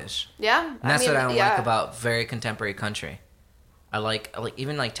popish. Yeah. And that's what I don't like about very contemporary country. I like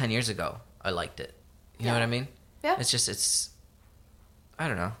even 10 years ago, I liked it. You know Yeah. what I mean? Yeah. It's I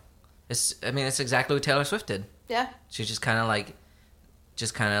don't know. It's exactly what Taylor Swift did. Yeah. She just kind of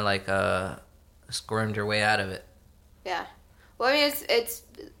squirmed her way out of it. Yeah. Well,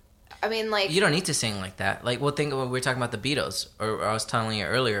 I mean, You don't need to sing like that. Think when we were talking about the Beatles, or I was telling you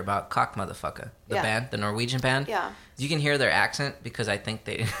earlier about Cock Motherfucker, the Yeah. band, the Norwegian band. Yeah. You can hear their accent because I think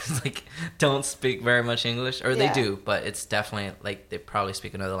they don't speak very much English, or they Yeah. do, but it's definitely they probably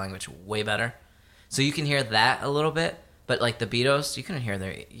speak another language way better. So you can hear that a little bit, But like the Beatles, you couldn't hear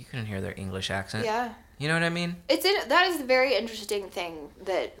their English accent. Yeah. You know what I mean? That is a very interesting thing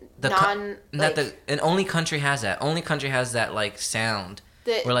that and only country has that. Only country has that like sound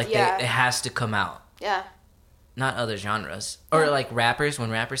where like it has to come out. Yeah. Not other genres. Or like rappers,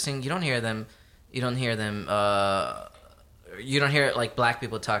 when rappers sing, you don't hear them you don't hear like black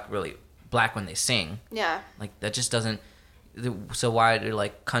people talk really black when they sing. Yeah. Like that just doesn't. So why do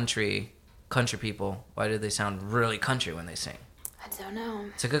like country people? Why do they sound really country when they sing? I don't know.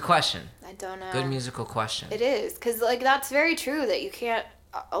 It's a good question. I don't know. Good musical question. It is, because like that's very true that you can't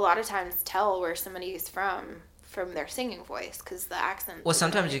a lot of times tell where somebody is from their singing voice because the accent. Well,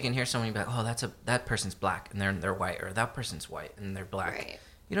 sometimes you can hear somebody be like, "Oh, that person's black and they're white," or "That person's white and they're black." Right.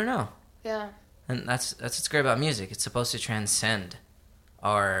 You don't know. Yeah. And that's what's great about music. It's supposed to transcend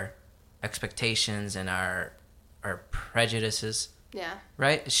our expectations and our prejudices. Yeah.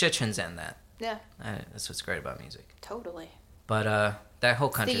 Right? It should transcend that. Yeah. That's what's great about music. Totally. But that whole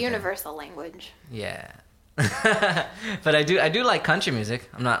It's country the thing. universal language. Yeah. But I do like country music.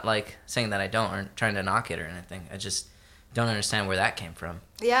 I'm not like saying that I don't or trying to knock it or anything. I just don't understand where that came from.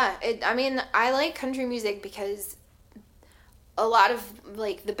 Yeah, I mean, I like country music because a lot of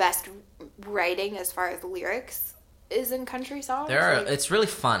like the best writing as far as lyrics is in country songs. It's really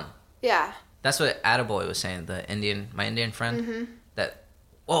fun. Yeah. That's what Attaboy was saying, my Indian friend. Mm-hmm. That,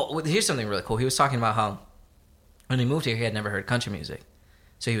 well, here's something really cool. He was talking about how when he moved here, he had never heard country music.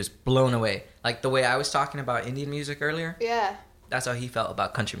 So he was blown away. Like the way I was talking about Indian music earlier. Yeah. That's how he felt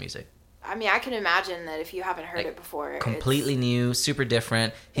about country music. I mean, I can imagine that if you haven't heard like, it before, completely new, super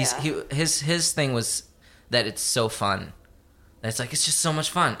different. His thing was that it's so fun. It's like it's just so much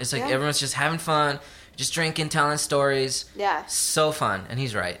fun. It's like everyone's just having fun, just drinking, telling stories. Yeah. So fun, and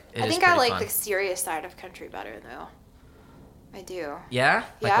he's right. I think I like the serious side of country better though. I do. Yeah.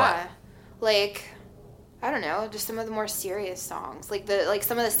 Like yeah. What? Like, I don't know, just some of the more serious songs, like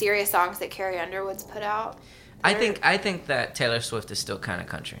some of the serious songs that Carrie Underwood's put out. I think that Taylor Swift is still kind of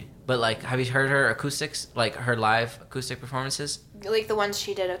country, but like, have you heard her acoustics, like her live acoustic performances? Like the ones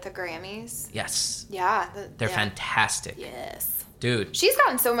she did at the Grammys. Yes. Yeah. They're fantastic. Yes. Dude. She's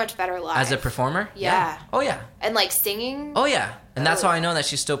gotten so much better live. As a performer? Yeah. Oh yeah. And like singing. Oh yeah. And that's how I know that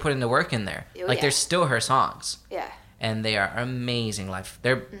she's still putting the work in there. Oh, like yeah. they're still her songs. Yeah. And they are amazing live.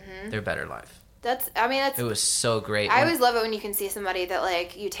 They're better live. It was so great. I always love it when you can see somebody that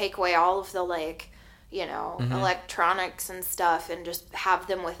like you take away all of the like, you know, electronics and stuff and just have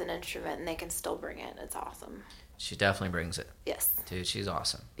them with an instrument and they can still bring it. It's awesome. She definitely brings it. Yes. Dude, she's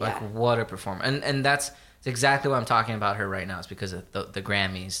awesome. Yeah. Like what a performer. And that's exactly what I'm talking about her right now. It's because of the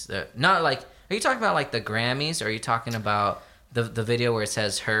Grammys. Not like, are you talking about like the Grammys or are you talking about the video where it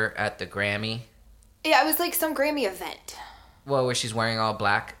says her at the Grammy? Yeah, it was like some Grammy event. Well, where she's wearing all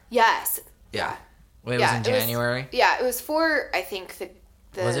black? Yes. Yeah. Well, it was in January? It was for, I think, the...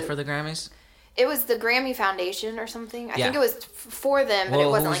 Was it for the Grammys? It was the Grammy Foundation or something. I think it was for them, but well,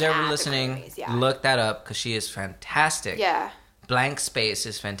 it wasn't who's like ever at listening, the Grammys. Yeah. look that up because she is fantastic. Yeah. Blank Space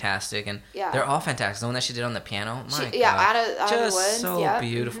is fantastic, and they're all fantastic. The one that she did on the piano, my God. Yeah, out of the just woods. so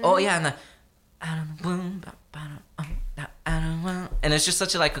beautiful. Oh yeah, and the and it's just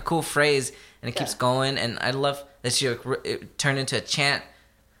such a cool phrase, and it keeps going, and I love that it turned into a chant.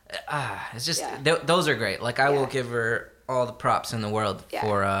 It's just those are great. Like I will give her all the props in the world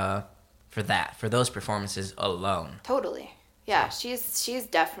for those performances alone. Totally. Yeah, she's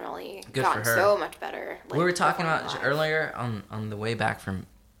definitely Good gotten for her. so much better. We were talking about earlier on the way back from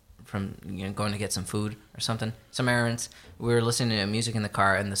going to get some food or something, some errands. We were listening to music in the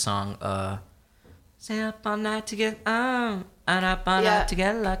car, and the song "Stay up all night to get and up all night to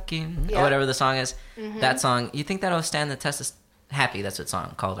get lucky," or whatever the song is. That song, you think that'll stand the test of Happy? That's what the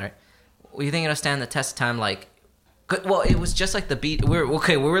song called, right? Well, you think it'll stand the test of time? Like, well, it was just like the beat. We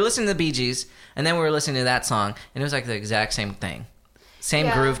were listening to the Bee Gees, and then we were listening to that song, and it was like the exact same thing.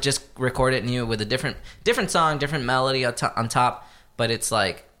 Same groove, just recorded new with a different song, different melody on top. But it's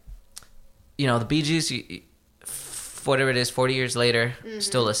like, the Bee Gees, whatever it is, 40 years later,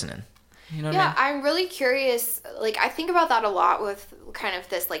 still listening. You know what I mean? I'm really curious. Like, I think about that a lot with kind of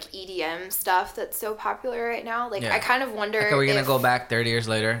this, like, EDM stuff that's so popular right now. Like, I kind of wonder are we going to go back 30 years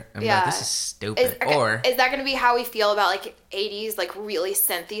later and be like, this is stupid? Is that going to be how we feel about, like, 80s, like, really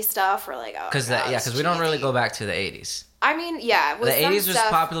synthy stuff? Or, like, because we don't really go back to the 80s. I mean, yeah. The 80s was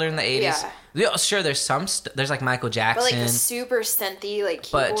popular in the 80s. Yeah, sure, there's there's, like, Michael Jackson. But, like, the super synthy, like,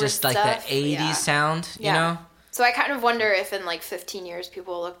 keyboard but just, like, stuff. the 80s sound, you know? So I kind of wonder if in like 15 years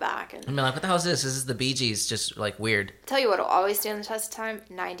people will look back and be like, what the hell is this? This is the Bee Gees, just like weird. Tell you what'll always stand the test of time,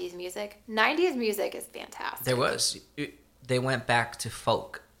 90s music. 90s music is fantastic. They went back to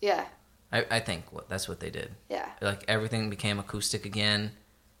folk. Yeah. I think that's what they did. Yeah. Like everything became acoustic again,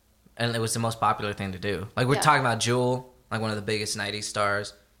 and it was the most popular thing to do. Like we're talking about Jewel, like one of the biggest '90s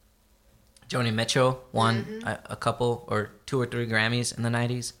stars. Joni Mitchell won a couple or 2 or 3 Grammys in the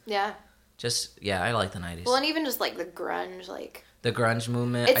 '90s. Yeah. I like the '90s. Well, and even just like the grunge, like the grunge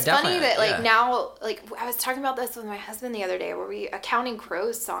movement. it's funny that like now, like I was talking about this with my husband the other day, where a Counting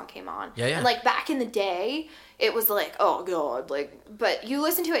Crows song came on. Yeah. And like back in the day, it was like, oh god, like, but you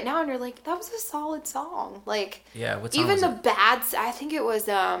listen to it now and you're like, that was a solid song. Like, yeah, what song even was the it? I think it was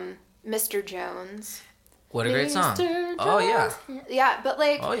Mr. Jones. What a great song. Mr. Oh yeah. Yeah, but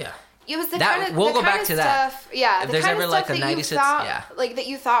like. Oh yeah. It was the That- kind of we'll the go kind back of to that. stuff, yeah. If The there's kind ever, of like, stuff a that you 90s thought, yeah. like that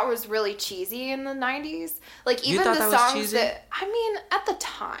you thought was really cheesy in the '90s. Like You even thought the that was songs cheesy? that I mean at the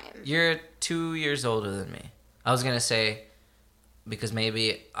time. You're 2 years older than me. I was gonna say because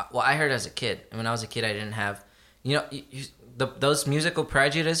maybe I heard as a kid, and when I was a kid, I didn't have, those musical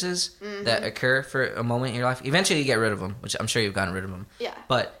prejudices that occur for a moment in your life. Eventually, you get rid of them, which I'm sure you've gotten rid of them. Yeah.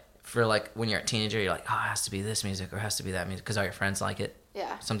 But for like when you're a teenager, you're like, oh, it has to be this music or it has to be that music because all your friends like it.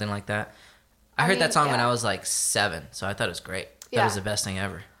 Yeah. Something like that. I heard that song when yeah. I was like 7, so I thought it was great. That Yeah. was the best thing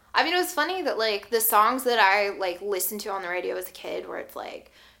ever. I mean, it was funny that like the songs that I like listened to on the radio as a kid, where it's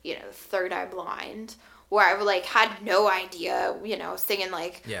like, Third Eye Blind, where I like had no idea, singing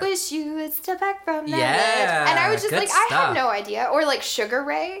like Yeah. "Wish You Would Step Back from That Yeah, Ledge," and I was just good like, I stuff. had no idea, or like Sugar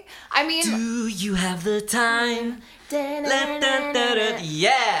Ray. I mean, Do you have the time?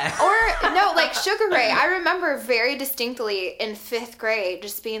 Yeah. or no, like Sugar Ray. I remember very distinctly in 5th grade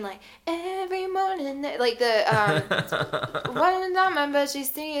just being like every morning, like the one time, but she's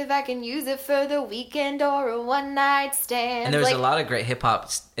seeing if I can use it for the weekend or a one night stand. And there was like, a lot of great hip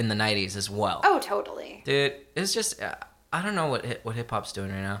hop in the 90s as well. Oh, totally. Dude, it's just I don't know what hip hop's doing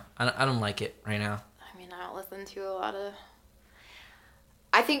right now. I don't like it right now. I mean, I don't listen to a lot of.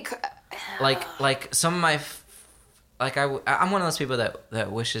 I think. Like some of my I'm one of those people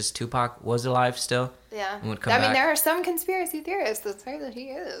that wishes Tupac was alive still. Yeah. And would come I mean, back. there are some conspiracy theorists that say that he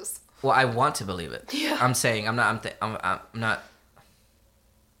is. Well, I want to believe it. Yeah. I'm saying I'm not. I'm not.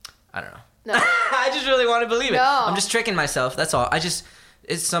 I don't know. No. I just really want to believe it. No. I'm just tricking myself. That's all.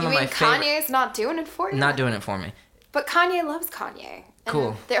 It's some You of mean my favorite. Kanye's not doing it for you? Not doing it for me. But Kanye loves Kanye. And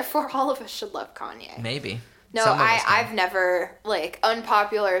Cool. Therefore, all of us should love Kanye. Maybe. No, Some of us can. I've never, like,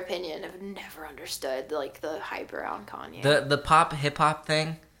 unpopular opinion, I've never understood, like, the hype around Kanye. The pop hip hop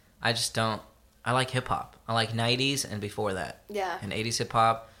thing, I just don't. I like hip hop. I like 90s and before that. Yeah. And 80s hip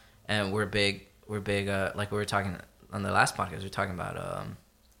hop, and we're big. Like we were talking on the last podcast. We were talking about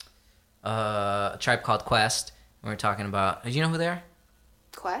a Tribe Called Quest. And we were talking about. Do you know who they are?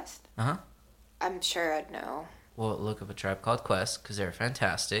 Quest? Uh huh. I'm sure I'd know. Well, look up a Tribe Called Quest because they're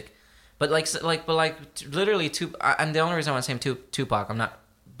fantastic. But literally, and the only reason I want to say Tupac, I'm not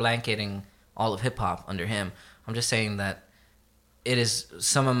blanketing all of hip hop under him. I'm just saying that it is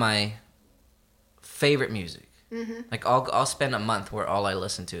some of my favorite music. Mm-hmm. Like I'll spend a month where all I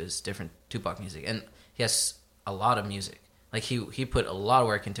listen to is different Tupac music, and he has a lot of music. Like he put a lot of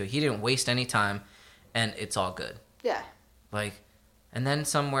work into it. He didn't waste any time, and it's all good. Yeah. Like, and then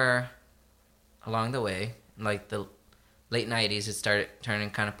somewhere along the way, like the late 90s, it started turning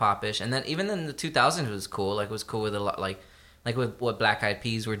kind of popish, and then even in the 2000s it was cool. Like it was cool with a lot, like with what Black Eyed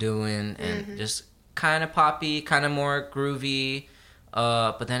Peas were doing, and just kind of poppy, kind of more groovy.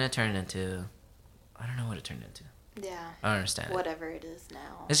 But then it turned into, I don't know what it turned into. Yeah. I don't understand. Whatever it is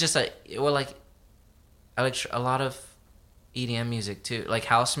now. It's just like, well, like I like a lot of EDM music too, like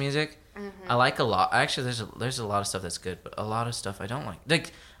house music. I like a lot. Actually, there's a lot of stuff that's good, but a lot of stuff I don't like.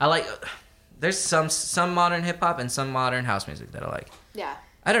 Like I like. There's some modern hip hop and some modern house music that I like. Yeah.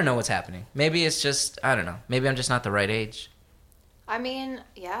 I don't know what's happening. Maybe it's just, I don't know. Maybe I'm just not the right age. I mean,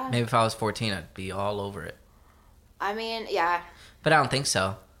 yeah. Maybe if I was 14, I'd be all over it. I mean, yeah. But I don't think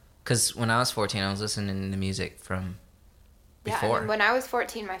so. Because when I was 14, I was listening to music from before. Yeah, I mean, when I was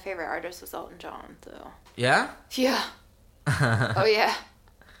 14, my favorite artist was Elton John, so. Yeah? Yeah. Oh, yeah.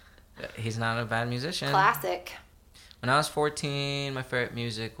 He's not a bad musician. Classic. When I was 14, my favorite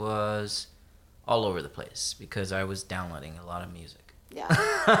music was all over the place because I was downloading a lot of music. Yeah.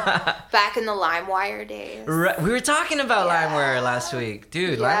 Back in the LimeWire days. Right. We were talking about LimeWire last week.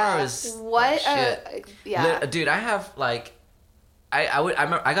 Dude, Yeah. LimeWire was What shit. yeah. Dude, I have like I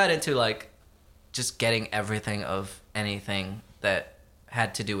remember I got into like just getting everything of anything that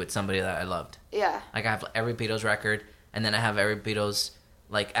had to do with somebody that I loved. Yeah. Like I have every Beatles record, and then I have every Beatles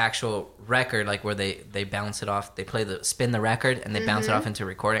like actual record, like where they bounce it off, they spin the record and they bounce it off into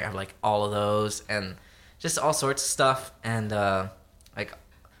recording. I have like all of those and just all sorts of stuff, and like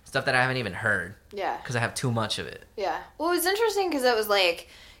stuff that I haven't even heard. Yeah. Because I have too much of it. Yeah. Well, it was interesting because it was like,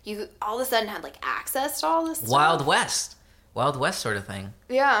 you all of a sudden had like access to all this stuff. Wild West sort of thing.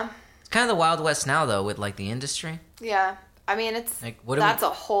 Yeah. It's kind of the Wild West now though, with like the industry. Yeah. I mean, it's Like, that's a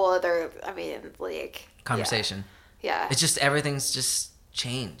whole other. I mean, like conversation. Yeah. It's just everything's just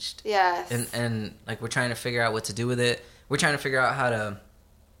changed. Yeah. And like we're trying to figure out what to do with it. We're trying to figure out how to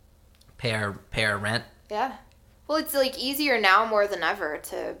pay our rent. Yeah. Well, it's like easier now more than ever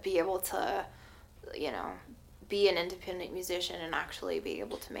to be able to, be an independent musician and actually be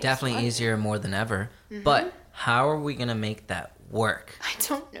able to make Definitely money. easier more than ever. But how are we gonna make that work? I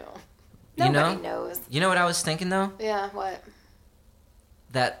don't know. You Nobody know? knows. You know what I was thinking though? Yeah, what?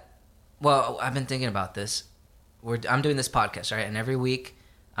 Well, I've been thinking about this. I'm doing this podcast, right? And every week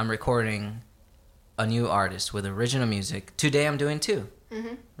I'm recording a new artist with original music. Today I'm doing 2,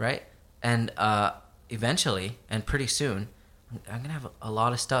 right? And eventually, and pretty soon, I'm going to have a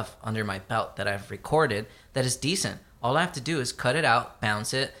lot of stuff under my belt that I've recorded that is decent. All I have to do is cut it out,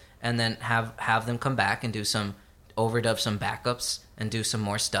 bounce it, and then have them come back and do some overdub some backups and do some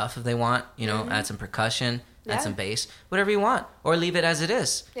more stuff if they want, add some percussion, add some bass, whatever you want, or leave it as it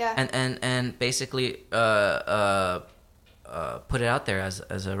is. Yeah. And basically put it out there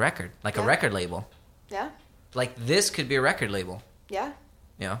as a record, like a record label. Yeah. Like this could be a record label. Yeah.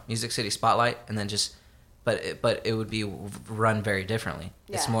 Music City Spotlight, and then just but it would be run very differently.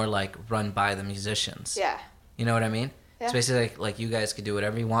 It's Yeah. more like run by the musicians. Yeah. You know what I mean? Yeah. It's basically like you guys could do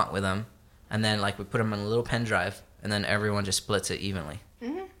whatever you want with them, and then like we put them in a little pen drive, and then everyone just splits it evenly.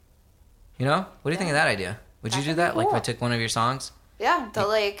 Mhm. You know? What do you think of that idea? Would you That do could be that? Like if I cool. took one of your songs, Yeah.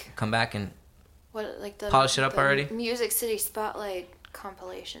 The come back and the Polish it up the already? Music City Spotlight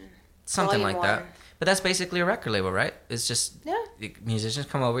compilation. something Volume like that. 1. But that's basically a record label, right? It's just Yeah. musicians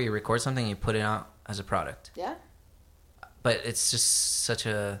come over, you record something, you put it out as a product. Yeah. But it's just such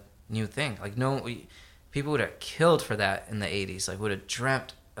a new thing. Like people would have killed for that in the 80s. Like would have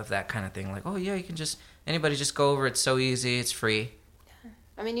dreamt of that kind of thing. Like, oh yeah, you can anybody just go over. It's so easy. It's free.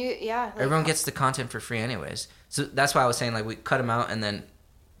 I mean, like, Everyone gets the content for free anyways. So that's why I was saying like we cut them out and then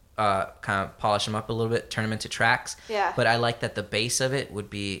kind of polish them up a little bit, turn them into tracks. Yeah. But I like that the base of it would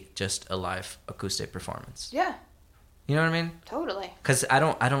be just a live acoustic performance. Yeah. You know what I mean? Totally. Because I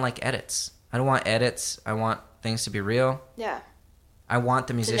don't like edits. I don't want edits. I want things to be real. Yeah. I want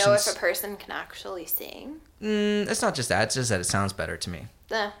the To musicians. know if a person can actually sing. It's not just that. It's just that it sounds better to me.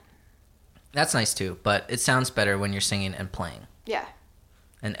 Yeah. That's nice too, but it sounds better when you're singing and playing. Yeah.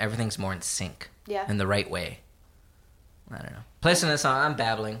 And everything's more in sync. Yeah. In the right way. I don't know. Play us another song. I'm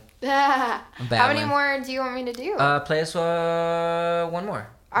babbling. How babbling. many more do you want me to do? Play us one more.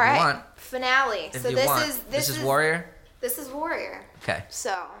 All if right. You want. Finale. If So you this want. is This is Warrior. This is Warrior. Okay.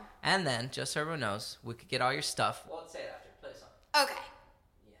 So. And then, just so everyone knows, we could get all your stuff. Well, let's say it after. Play a song. Okay.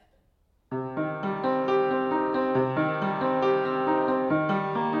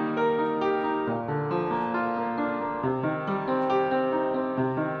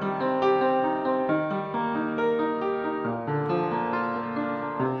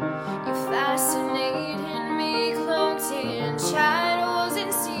 You fascinated me, cloaked in shadows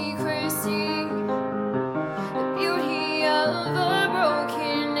and secrecy. The beauty of a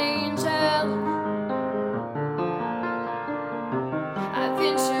broken angel. I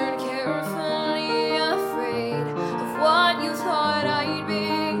ventured carefully, afraid of what you thought I'd be.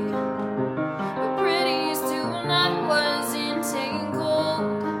 But pretty still I was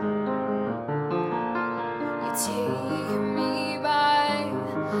entangled. You take me by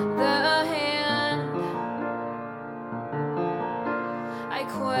the hand. I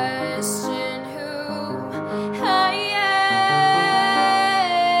question who I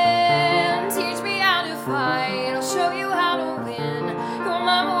am. Teach me how to fight, I'll show you how to win. You're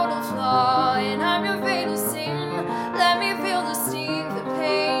my mortal flaw, and I'm your fatal sin. Let me feel the sting, the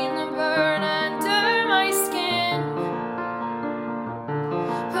pain, the burn under my skin.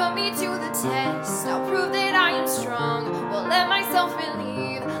 Put me to the test, I'll prove that I am strong. Won't let myself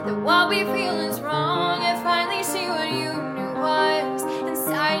believe that what we feel is wrong. And finally see what you knew was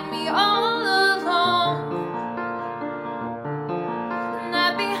inside me all along. And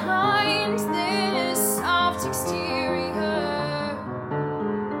that behind this soft exterior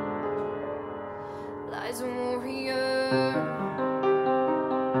lies a warrior.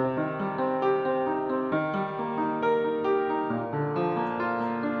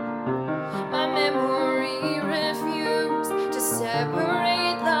 My memory refused to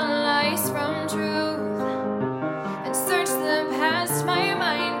separate the lies from truth and search the past my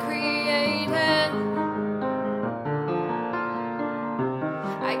mind created.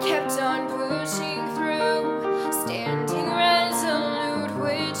 I kept on pushing through, standing resolute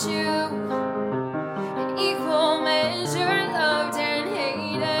with you. In equal measure, loved and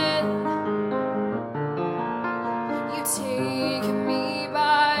hated.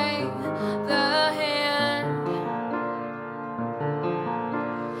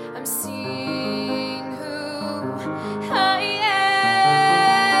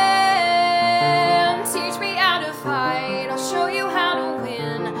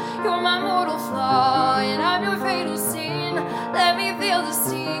 feel the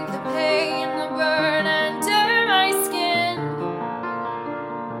sting, the pain, the burn under my skin.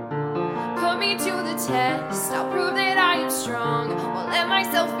 Put me to the test, I'll prove that I am strong. Won't let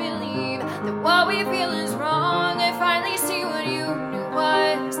myself believe that what we feel is wrong. I finally see what you knew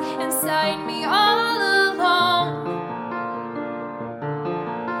was inside me all along.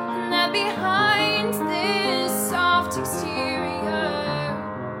 And that behind this soft exterior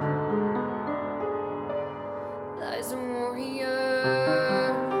lies a warrior.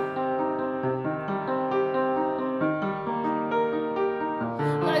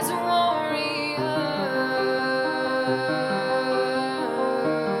 Lies a warrior.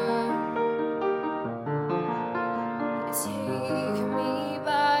 Take me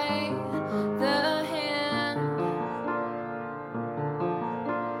by the hand.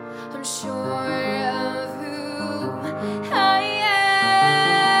 I'm sure of who I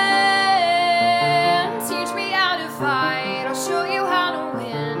am. Teach me how to fight, I'll show you how to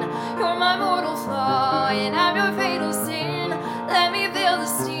win. You're my mortal flaw and I'm your fatal sin. Let me feel the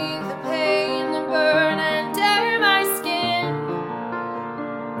sting, the pain, the burn under my skin.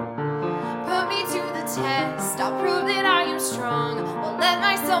 Put me to the test, I'll prove that I am strong. Won't let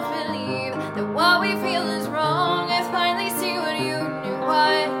myself believe that what we feel is wrong. I finally see what you knew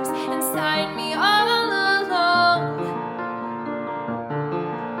was inside me all along.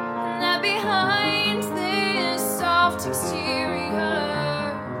 And that behind this soft exterior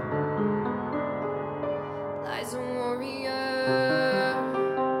lies a warrior.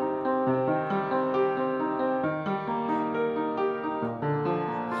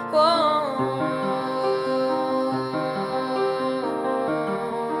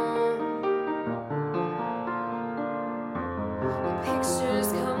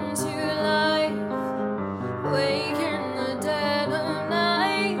 Pictures come to life, wake in the dead of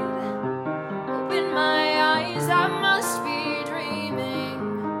night. Open my eyes, I must be dreaming.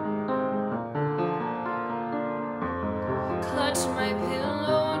 Clutch my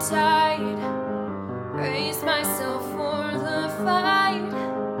pillow tight, brace myself for the fight.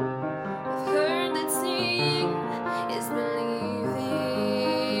 I've heard that seeing is believing.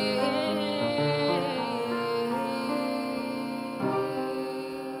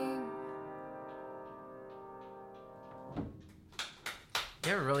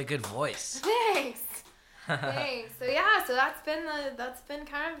 You have a really good voice. Thanks. Thanks. So yeah, so that's been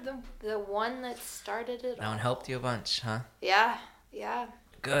kind of the one that started it That all. one helped you a bunch, huh? Yeah. Yeah.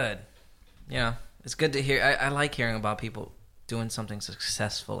 Good. You know, it's good to hear. I like hearing about people doing something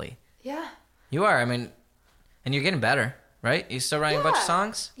successfully. Yeah. You are, I mean, and you're getting better, right? You still writing a bunch of Yeah.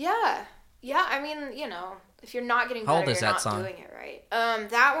 songs? Yeah. Yeah, I mean, you know, if you're not getting How better, old is you're that not song? doing it right.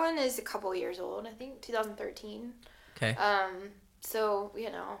 That one is a couple years old. I think 2013. Okay. So,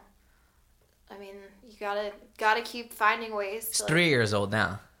 you know, I mean, you gotta keep finding ways to It's like, 3 years old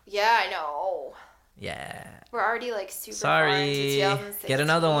now. Yeah, I know. Yeah. We're already like super far into Sorry. 2016. Get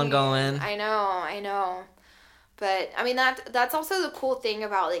another one going. I know. But I mean that's also the cool thing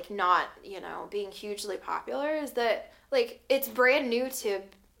about like not, you know, being hugely popular is that like it's brand new to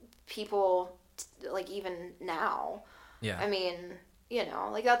people like even now. Yeah. I mean, you know,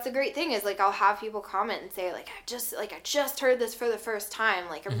 like that's the great thing is like I'll have people comment and say like I just heard this for the first time.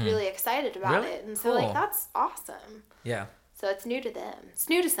 Like I'm really excited about Really? it. And so Cool. like that's awesome. Yeah. So it's new to them. It's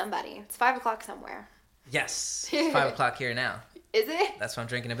new to somebody. It's 5:00 somewhere. Yes. It's 5 o'clock here now. Is it? That's why I'm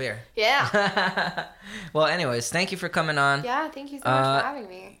drinking a beer. Yeah. Well, anyways, thank you for coming on. Yeah, thank you so much for having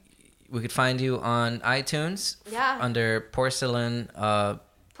me. We could find you on iTunes. Yeah. Under Porcelain.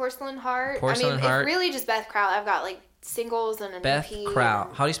 Porcelain Heart. Porcelain I mean, Heart. it's really just Beth Crowley. I've got like singles and an Beth EP. Crow.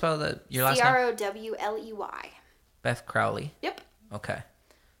 How do you spell that? Your last name? Crowley. Beth Crowley. Yep. Okay.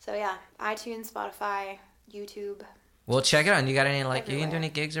 So yeah, iTunes, Spotify, YouTube. Well, check it out. And you got any like? You can do Everywhere. any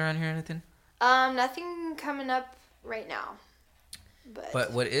gigs around here or anything? Nothing coming up right now.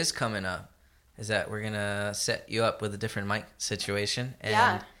 But what is coming up is that we're gonna set you up with a different mic situation, and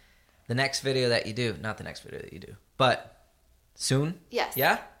Yeah. the next video that you do, not the next video that you do, but soon. Yes.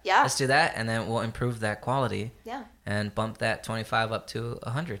 Yeah. Yeah. Let's do that, and then we'll improve that quality Yeah. and bump that 25 up to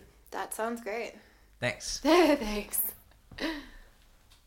 100. That sounds great. Thanks. Thanks.